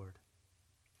serve the Lord.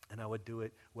 And I would do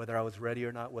it whether I was ready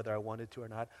or not, whether I wanted to or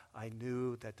not. I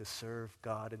knew that to serve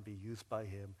God and be used by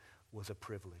Him was a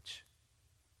privilege.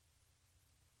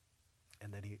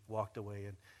 And then he walked away,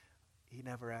 and he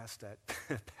never asked that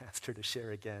pastor to share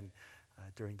again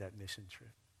during that mission trip.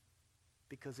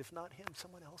 Because if not him,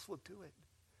 someone else will do it.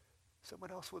 Someone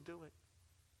else will do it.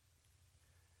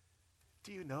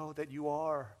 Do you know that you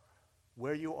are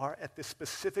where you are at this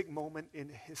specific moment in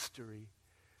history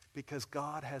because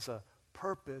God has a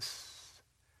purpose,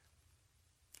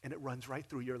 and it runs right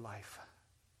through your life?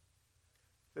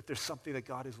 That there's something that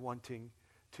God is wanting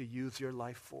to use your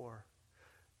life for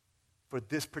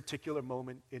this particular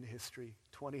moment in history,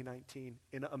 2019,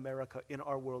 in America, in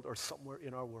our world, or somewhere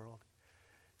in our world.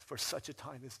 For such a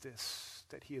time as this,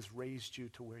 that He has raised you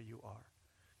to where you are.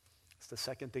 It's the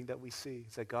second thing that we see,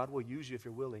 is that God will use you if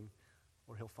you're willing,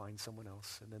 or He'll find someone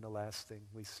else. And then the last thing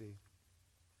we see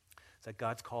is that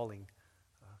God's calling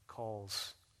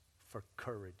calls for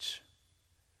courage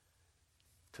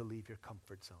to leave your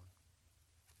comfort zone.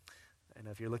 And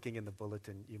if you're looking in the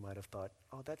bulletin, you might have thought,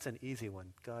 oh, that's an easy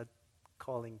one. God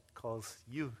calls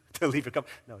you to leave your comfort.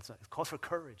 No, it's not. It calls for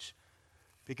courage.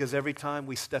 Because every time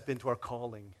we step into our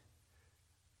calling,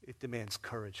 it demands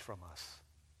courage from us.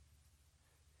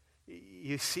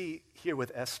 You see here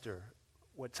with Esther,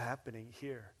 what's happening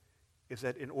here is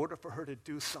that in order for her to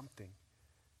do something,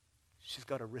 she's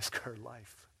got to risk her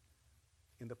life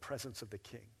in the presence of the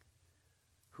king,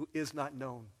 who is not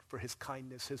known for his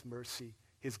kindness, his mercy,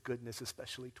 his goodness,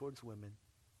 especially towards women.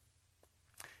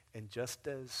 And just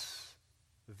as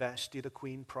Vashti, the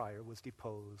queen prior, was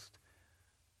deposed,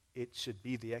 it should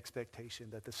be the expectation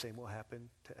that the same will happen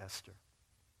to Esther.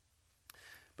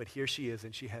 But here she is,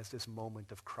 and she has this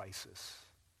moment of crisis.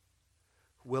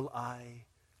 Will I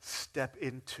step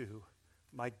into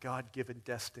my God-given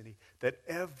destiny, that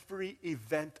every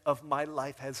event of my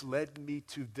life has led me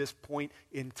to this point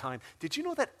in time? Did you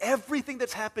know that everything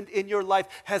that's happened in your life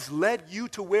has led you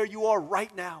to where you are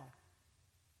right now?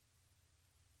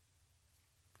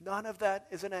 None of that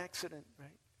is an accident, right?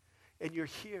 And you're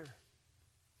here.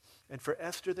 And for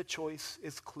Esther, the choice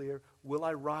is clear. Will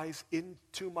I rise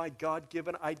into my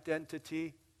God-given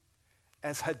identity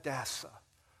as Hadassah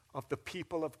of the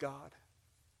people of God?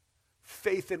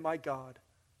 Faith in my God,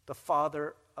 the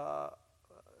Father,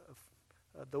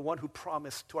 the one who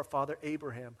promised to our father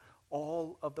Abraham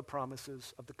all of the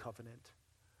promises of the covenant?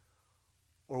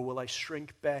 Or will I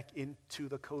shrink back into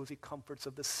the cozy comforts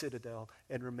of the citadel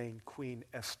and remain Queen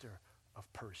Esther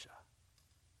of Persia?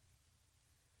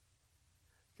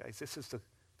 Guys, this is the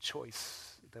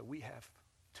choice that we have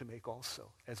to make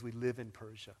also as we live in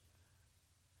Persia.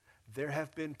 There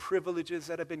have been privileges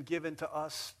that have been given to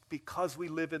us because we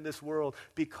live in this world,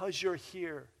 because you're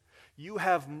here. You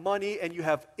have money and you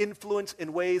have influence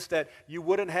in ways that you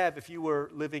wouldn't have if you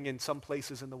were living in some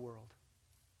places in the world.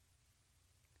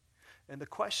 And the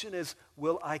question is,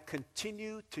 will I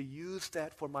continue to use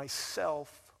that for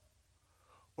myself,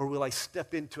 or will I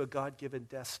step into a God-given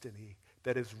destiny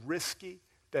that is risky,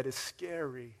 that is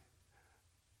scary,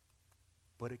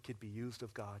 but it could be used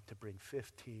of God to bring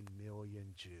 15 million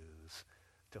Jews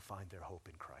to find their hope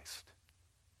in Christ?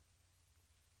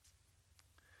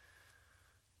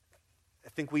 I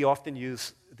think we often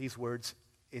use these words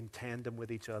in tandem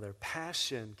with each other.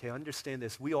 Passion, okay, understand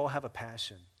this. We all have a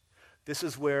passion. This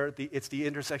is where it's the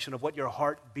intersection of what your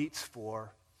heart beats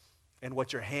for and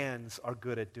what your hands are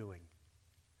good at doing.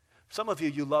 Some of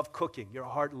you love cooking. Your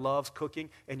heart loves cooking,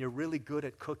 and you're really good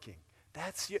at cooking.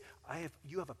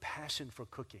 You have a passion for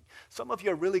cooking. Some of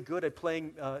you are really good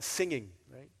at singing,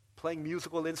 right? Playing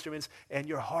musical instruments, and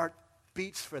your heart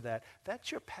beats for that.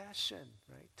 That's your passion,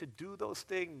 right? To do those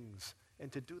things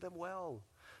and to do them well.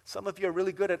 Some of you are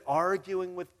really good at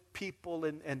arguing with people,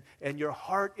 and your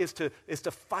heart is to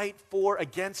fight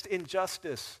against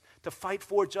injustice, to fight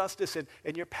for justice,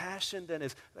 and your passion then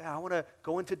is, I want to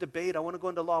go into debate, I want to go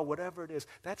into law, whatever it is.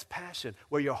 That's passion,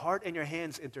 where your heart and your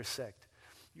hands intersect.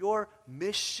 Your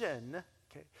mission,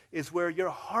 okay, is where your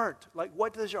heart, like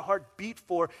what does your heart beat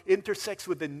for, intersects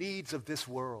with the needs of this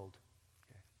world.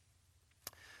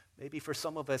 Okay. Maybe for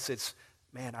some of us it's,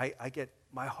 man, I get,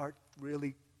 my heart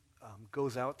really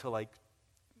goes out to like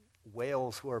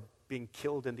whales who are being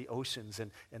killed in the oceans, and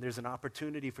there's an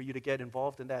opportunity for you to get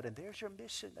involved in that, and there's your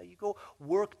mission. Now you go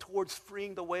work towards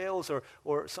freeing the whales,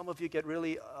 or some of you get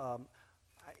really,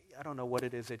 I don't know what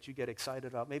it is that you get excited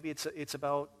about. Maybe it's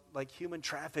about like human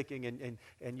trafficking,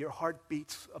 and your heart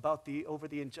beats over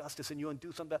the injustice, and you want to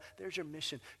do something about it. There's your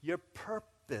mission. Your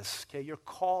purpose, okay, your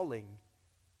calling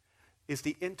is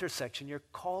the intersection. Your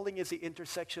calling is the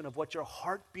intersection of what your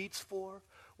heart beats for,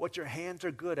 what your hands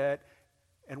are good at,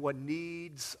 and what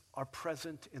needs are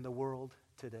present in the world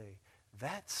today.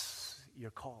 That's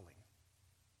your calling.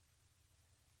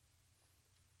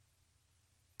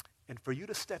 And for you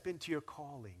to step into your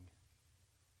calling,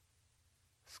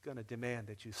 it's going to demand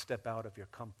that you step out of your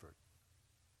comfort.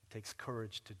 It takes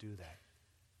courage to do that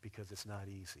because it's not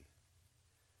easy.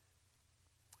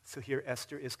 So here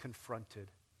Esther is confronted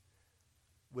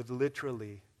with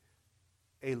literally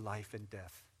a life and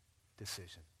death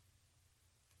decision.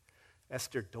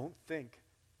 Esther, don't think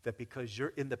that because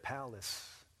you're in the palace,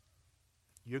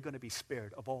 you're going to be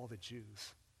spared of all the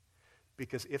Jews.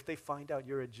 Because if they find out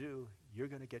you're a Jew, you're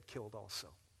going to get killed also.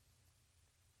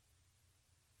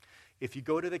 If you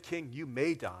go to the king, you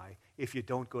may die. If you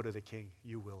don't go to the king,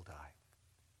 you will die.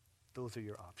 Those are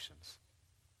your options.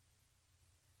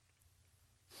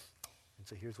 And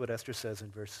so here's what Esther says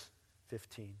in verse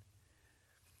 15.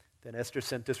 Then Esther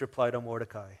sent this reply to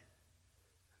Mordecai.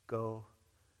 Go.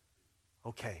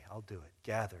 Okay, I'll do it.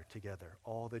 Gather together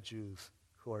all the Jews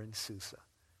who are in Susa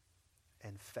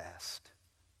and fast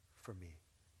for me.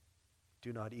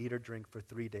 Do not eat or drink for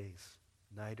 3 days,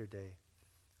 night or day.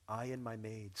 I and my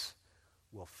maids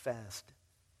will fast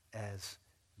as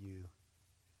you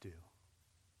do.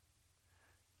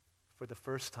 For the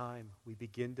first time, we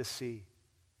begin to see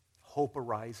hope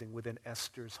arising within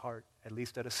Esther's heart, at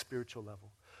least at a spiritual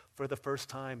level. For the first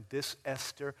time, this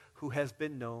Esther, who has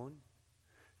been known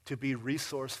to be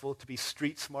resourceful, to be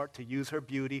street smart, to use her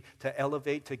beauty, to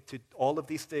elevate, to all of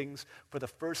these things. For the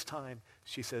first time,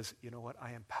 she says, you know what?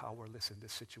 I am powerless in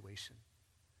this situation.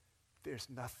 There's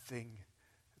nothing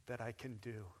that I can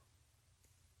do.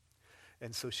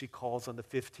 And so she calls on the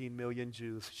 15 million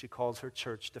Jews. She calls her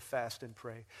church to fast and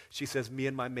pray. She says, me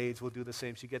and my maids will do the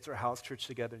same. She gets her house church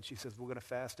together and she says, we're going to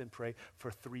fast and pray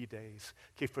for 3 days.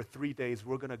 Okay, for 3 days,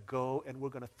 we're going to go and we're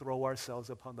going to throw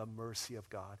ourselves upon the mercy of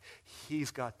God.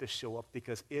 He's got to show up,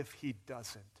 because if he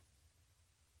doesn't,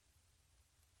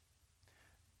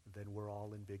 then we're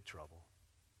all in big trouble.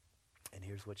 And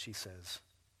here's what she says.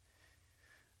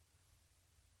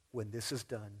 When this is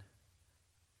done,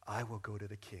 I will go to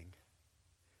the king,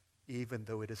 even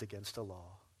though it is against the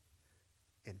law.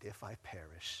 And if I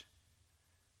perish,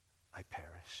 I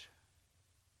perish.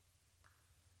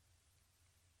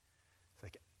 It's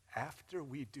like, after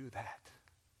we do that,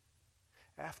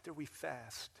 after we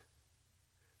fast,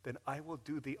 then I will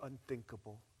do the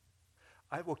unthinkable.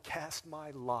 I will cast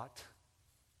my lot,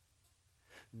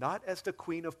 not as the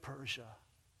queen of Persia,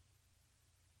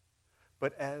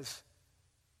 but as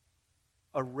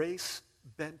a race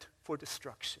bent for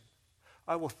destruction.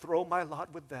 I will throw my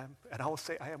lot with them, and I will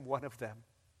say, I am one of them.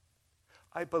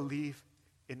 I believe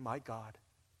in my God.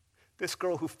 This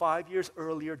girl who 5 years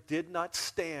earlier did not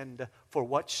stand for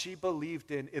what she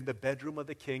believed in the bedroom of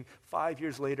the king, 5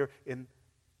 years later, in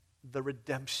the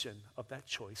redemption of that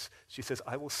choice, she says,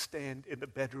 I will stand in the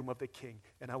bedroom of the king,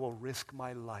 and I will risk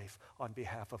my life on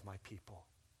behalf of my people.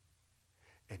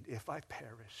 And if I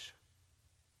perish,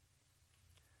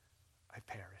 I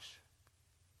perish.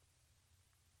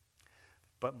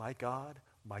 But my God,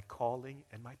 my calling,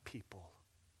 and my people,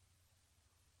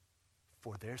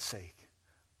 for their sake,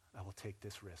 I will take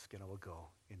this risk and I will go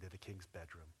into the king's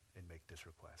bedroom and make this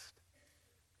request.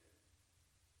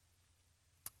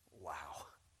 Wow.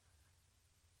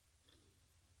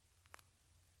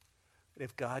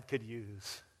 If God could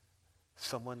use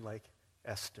someone like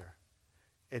Esther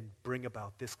and bring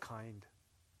about this kind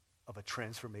of a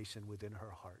transformation within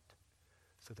her heart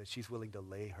so that she's willing to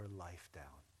lay her life down.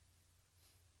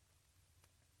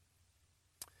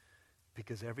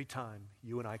 Because every time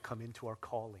you and I come into our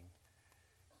calling,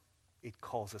 it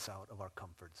calls us out of our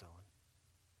comfort zone.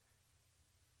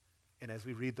 And as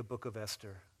we read the book of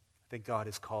Esther, I think God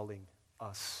is calling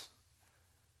us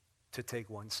to take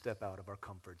one step out of our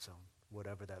comfort zone,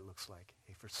 whatever that looks like.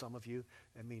 Hey, for some of you,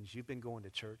 that means you've been going to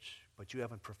church, but you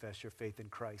haven't professed your faith in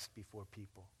Christ before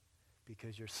people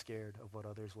because you're scared of what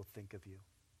others will think of you.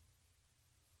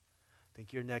 I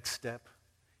think your next step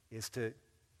is to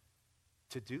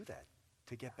do that,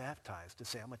 to get baptized, to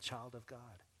say, I'm a child of God.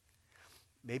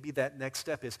 Maybe that next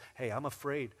step is, hey, I'm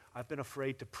afraid. I've been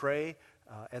afraid to pray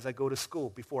as I go to school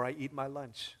before I eat my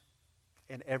lunch.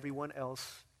 And everyone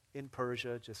else in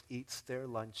Persia just eats their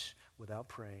lunch without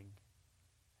praying.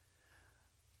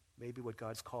 Maybe what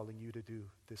God's calling you to do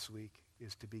this week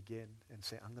is to begin and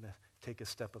say, I'm going to take a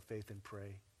step of faith and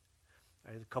pray.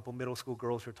 I had a couple middle school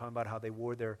girls who were talking about how they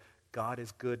wore their God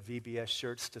is Good VBS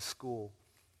shirts to school.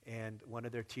 And one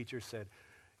of their teachers said,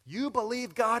 you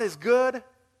believe God is good?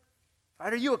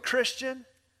 Are you a Christian?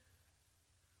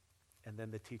 And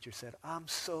then the teacher said, I'm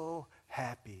so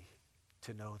happy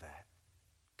to know that.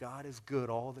 God is good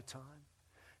all the time.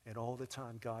 And all the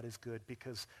time God is good,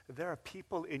 because there are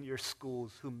people in your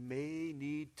schools who may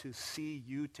need to see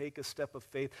you take a step of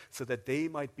faith so that they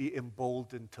might be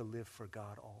emboldened to live for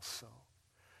God also.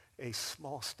 A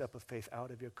small step of faith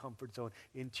out of your comfort zone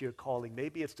into your calling.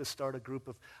 Maybe it's to start a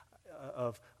group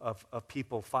of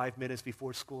people 5 minutes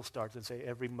before school starts and say,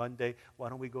 every Monday, why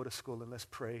don't we go to school and let's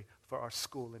pray for our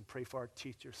school and pray for our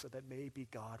teachers so that maybe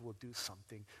God will do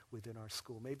something within our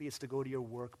school. Maybe it's to go to your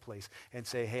workplace and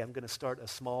say, hey, I'm going to start a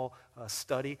small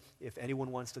study if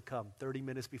anyone wants to come 30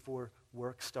 minutes before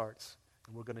work starts.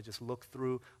 And we're going to just look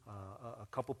through a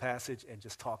couple passages and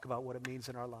just talk about what it means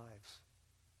in our lives.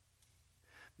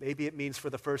 Maybe it means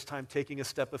for the first time taking a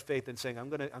step of faith and saying, I'm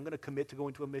going to commit to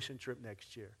going to a mission trip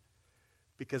next year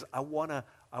because I want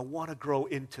to grow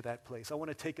into that place. I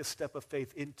want to take a step of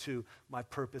faith into my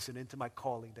purpose and into my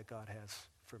calling that God has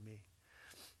for me.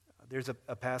 There's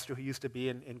a pastor who used to be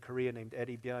in Korea named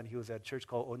Eddie Byun. He was at a church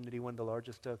called Onri, one of the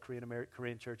largest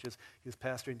Korean churches. He was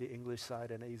pastoring the English side,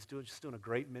 and he's just doing a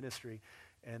great ministry.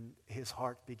 And his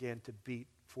heart began to beat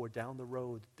for down the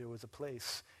road. There was a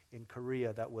place in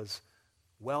Korea that was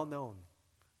well known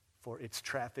for its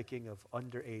trafficking of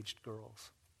underage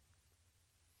girls.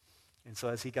 And so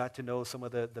as he got to know some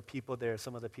of the people there,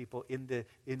 some of the people in the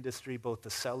industry, both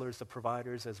the sellers, the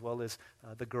providers, as well as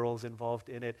the girls involved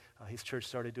in it, his church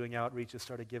started doing outreaches,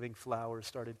 started giving flowers,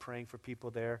 started praying for people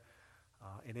there.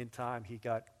 And in time, he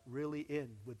got really in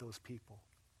with those people.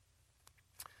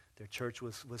 Their church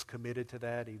was committed to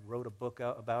that. He wrote a book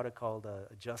about it called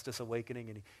Justice Awakening,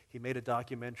 and he made a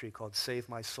documentary called Save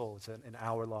My Soul. It's an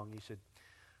hour long. You should,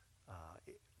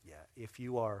 if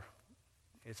you are,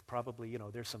 it's probably,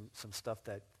 there's some stuff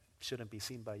that shouldn't be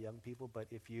seen by young people, but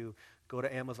if you go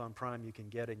to Amazon Prime, you can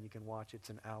get it and you can watch it. It's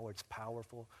an hour. It's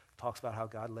powerful. It talks about how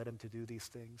God led him to do these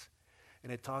things.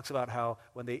 And it talks about how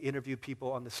when they interview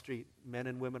people on the street, men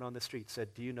and women on the street,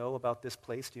 said, do you know about this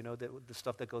place? Do you know the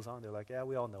stuff that goes on? They're like, yeah,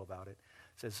 we all know about it.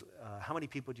 It says, how many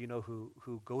people do you know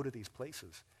who go to these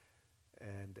places?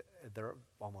 And they're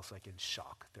almost like in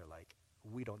shock. They're like,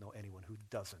 we don't know anyone who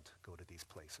doesn't go to these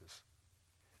places.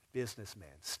 Businessmen,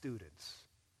 students,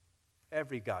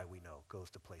 every guy we know goes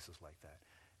to places like that.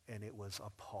 And it was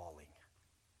appalling.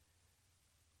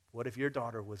 What if your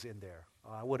daughter was in there?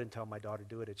 Oh, I wouldn't tell my daughter to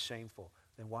do it. It's shameful.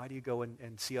 Then why do you go and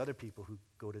see other people who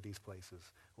go to these places?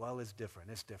 Well, it's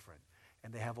different. It's different.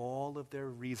 And they have all of their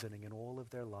reasoning and all of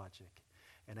their logic.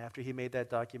 And after he made that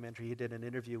documentary, he did an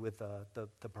interview with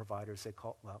the providers.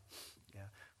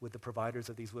 With the providers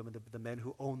of these women, the men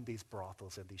who own these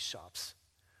brothels and these shops.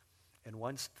 And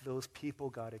once those people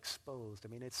got exposed,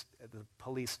 it's the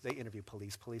police. They interview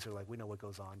police. Police are like, we know what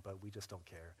goes on, but we just don't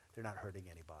care. They're not hurting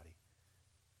anybody.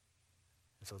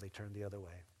 And so they turned the other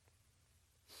way.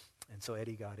 And so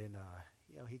Eddie got in,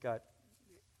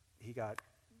 he got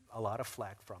a lot of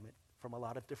flack from it, from a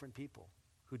lot of different people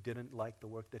who didn't like the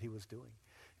work that he was doing.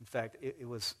 In fact, it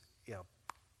was,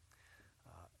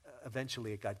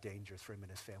 eventually it got dangerous for him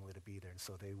and his family to be there. And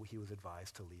so he was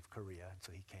advised to leave Korea. And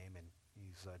so he came and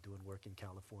he's doing work in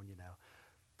California now.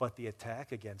 But the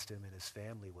attack against him and his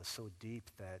family was so deep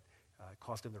that it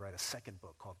caused him to write a second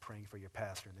book called Praying for Your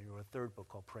Pastor, and then he wrote a third book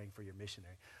called Praying for Your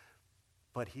Missionary.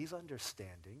 But he's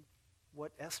understanding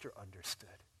what Esther understood,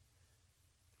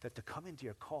 that to come into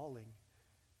your calling,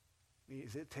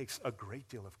 it takes a great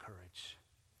deal of courage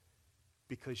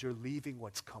because you're leaving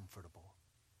what's comfortable.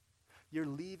 You're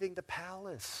leaving the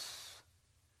palace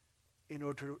in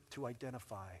order to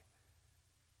identify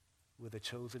with the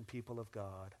chosen people of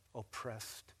God,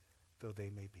 oppressed though they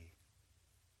may be.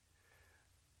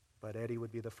 But Eddie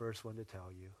would be the first one to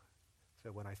tell you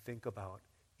that when I think about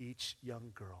each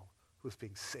young girl who's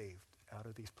being saved out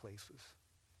of these places,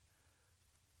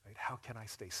 right, how can I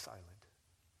stay silent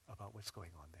about what's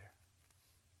going on there?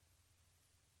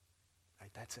 Right,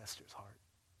 that's Esther's heart.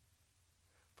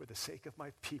 For the sake of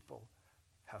my people,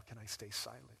 how can I stay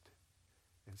silent?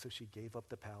 And so she gave up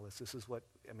the palace. This is what,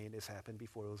 this happened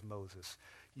before. It was Moses.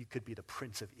 You could be the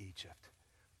prince of Egypt.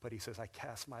 But he says, I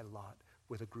cast my lot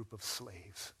with a group of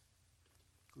slaves.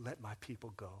 Let my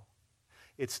people go.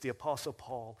 It's the Apostle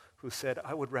Paul who said,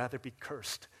 I would rather be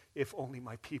cursed if only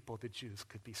my people, the Jews,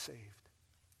 could be saved.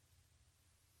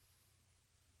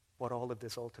 What all of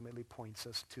this ultimately points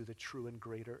us to the true and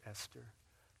greater Esther,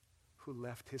 who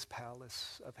left his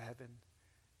palace of heaven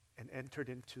and entered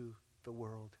into the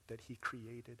world that he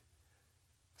created,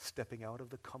 stepping out of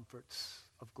the comforts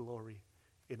of glory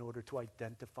in order to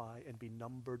identify and be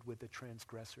numbered with the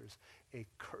transgressors, a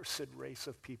cursed race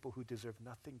of people who deserve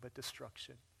nothing but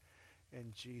destruction.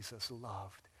 And Jesus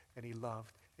loved, and he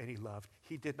loved, and he loved.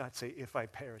 He did not say, if I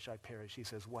perish, I perish. He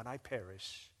says, when I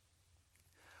perish,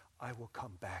 I will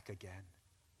come back again.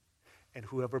 And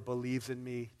whoever believes in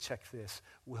me, check this,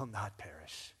 will not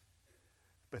perish,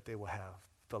 but they will have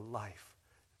the life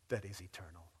that is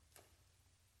eternal.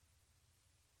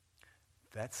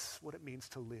 That's what it means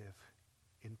to live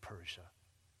in Persia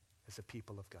as a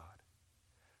people of God.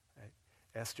 Right?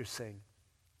 Esther's saying,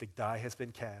 the die has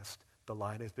been cast, the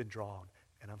line has been drawn,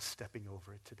 and I'm stepping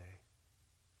over it today.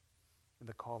 And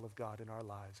the call of God in our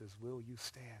lives is, will you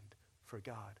stand for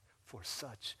God for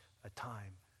such a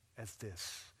time as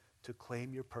this, to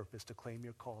claim your purpose, to claim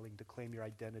your calling, to claim your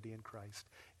identity in Christ,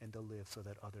 and to live so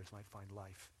that others might find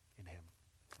life in him.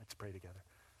 Let's pray together.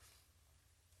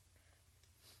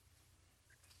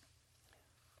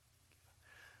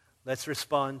 Let's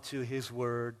respond to his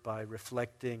word by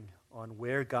reflecting on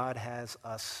where God has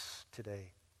us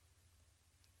today.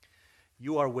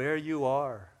 You are where you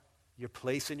are, your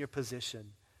place and your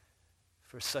position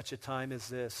for such a time as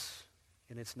this,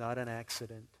 and it's not an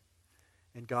accident.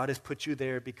 And God has put you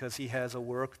there because he has a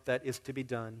work that is to be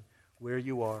done where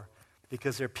you are,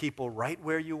 because there are people right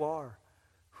where you are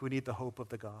who need the hope of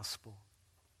the gospel.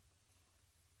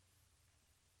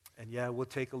 And it will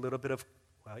take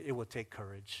it will take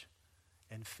courage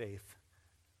and faith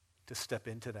to step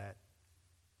into that.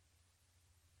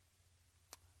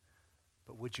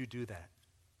 But would you do that?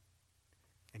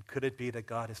 And could it be that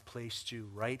God has placed you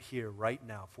right here, right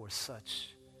now, for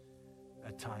such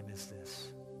a time as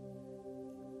this?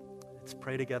 Let's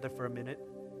pray together for a minute.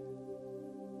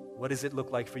 What does it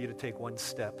look like for you to take one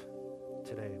step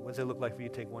today? What does it look like for you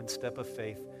to take one step of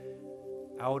faith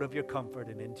out of your comfort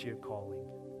and into your calling?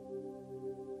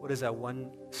 What does that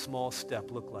one small step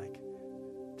look like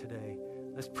today?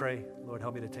 Let's pray. Lord,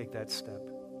 help me to take that step.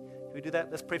 Can we do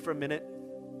that? Let's pray for a minute.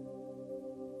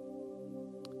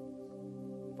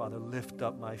 Father, lift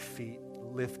up my feet,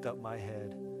 lift up my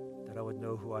head, that I would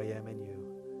know who I am in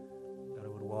you, that I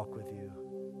would walk with you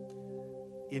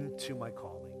into my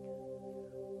calling.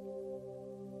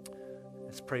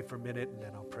 Let's pray for a minute, and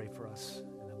then I'll pray for us,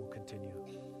 and then we'll continue.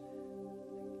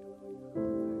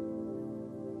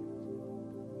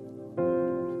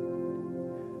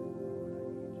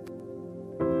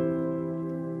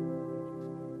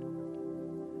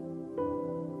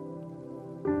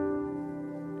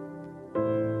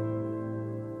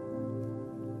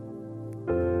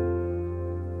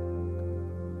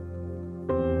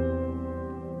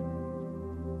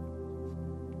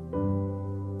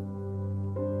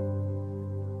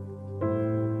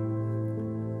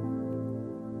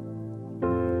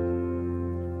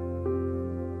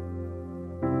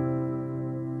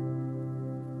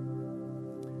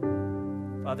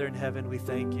 Father in heaven, we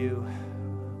thank you.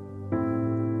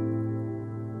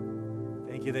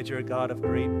 Thank you that you're a God of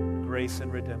great grace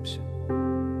and redemption.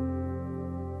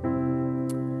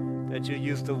 That you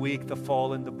use the weak, the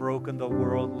fallen, the broken, the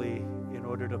worldly in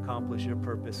order to accomplish your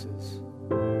purposes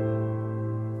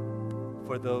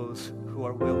for those who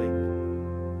are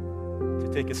willing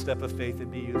to take a step of faith and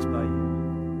be used by you.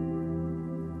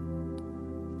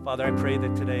 Father, I pray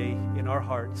that today in our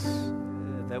hearts,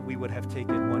 that we would have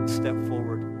taken one step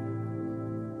forward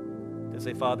to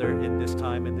say, Father, in this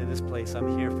time and in this place,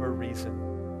 I'm here for a reason.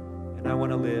 And I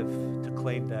want to live to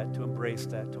claim that, to embrace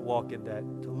that, to walk in that,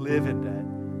 to live in that,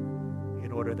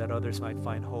 in order that others might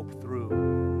find hope through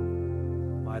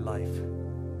my life.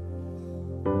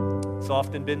 It's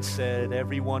often been said,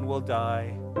 everyone will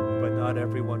die, but not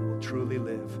everyone will truly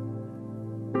live.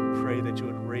 Pray that you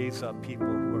would raise up people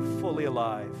who are fully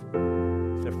alive.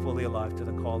 They're fully alive to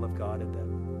the call of God in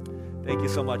them. Thank you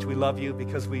so much. We love you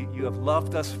because you have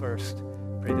loved us first.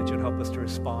 Pray that you'd help us to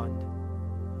respond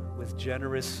with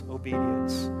generous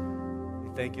obedience.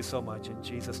 We thank you so much. In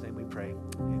Jesus' name we pray.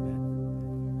 Amen.